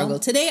 as well. I struggle.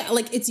 Today,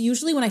 like, it's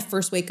usually when I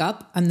first wake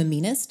up, I'm the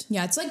meanest.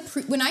 Yeah, it's like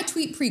when I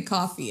tweet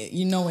pre-coffee,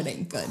 you know it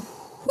ain't good.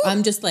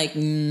 I'm just like,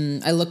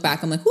 I look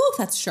back, I'm like, whoo,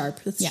 that's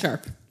sharp. That's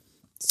sharp.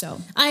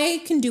 So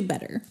I can do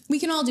better. we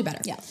can all do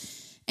better. Yeah.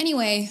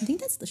 Anyway, I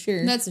think that's the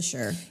sure. that's a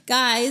sure.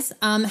 Guys,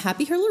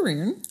 happy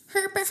Hurleroon.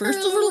 First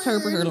of all,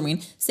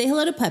 Hurleroon. Say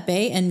hello to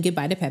Pepe and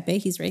goodbye to Pepe.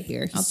 He's right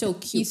here. He's so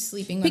cute. He's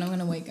sleeping, but I'm going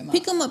to wake him up.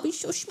 Pick him up. He's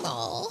so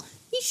small.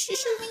 He's so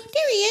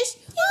there he is.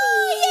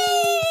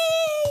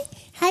 Oh, yay.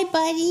 Hi,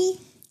 buddy.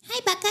 Hi,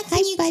 Becca.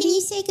 Can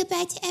you say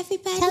goodbye to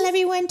everybody? Tell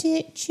everyone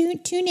to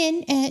tune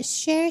in,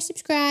 share,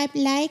 subscribe,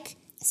 like,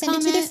 send it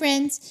to their Comment.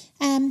 friends,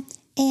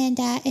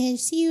 and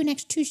see you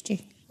next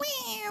Tuesday.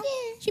 Yeah.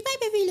 Say bye,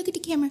 baby. Look at the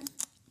camera.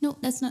 No,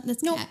 that's not.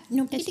 That's No, Cat.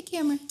 no, Look at that's- the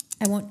camera.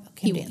 I won't.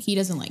 Okay, He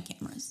doesn't like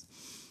cameras.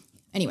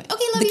 Anyway,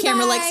 okay, love the you.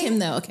 camera bye. likes him,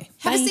 though. Okay.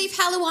 Have Bye. a safe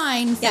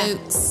Halloween, Yeah.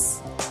 folks.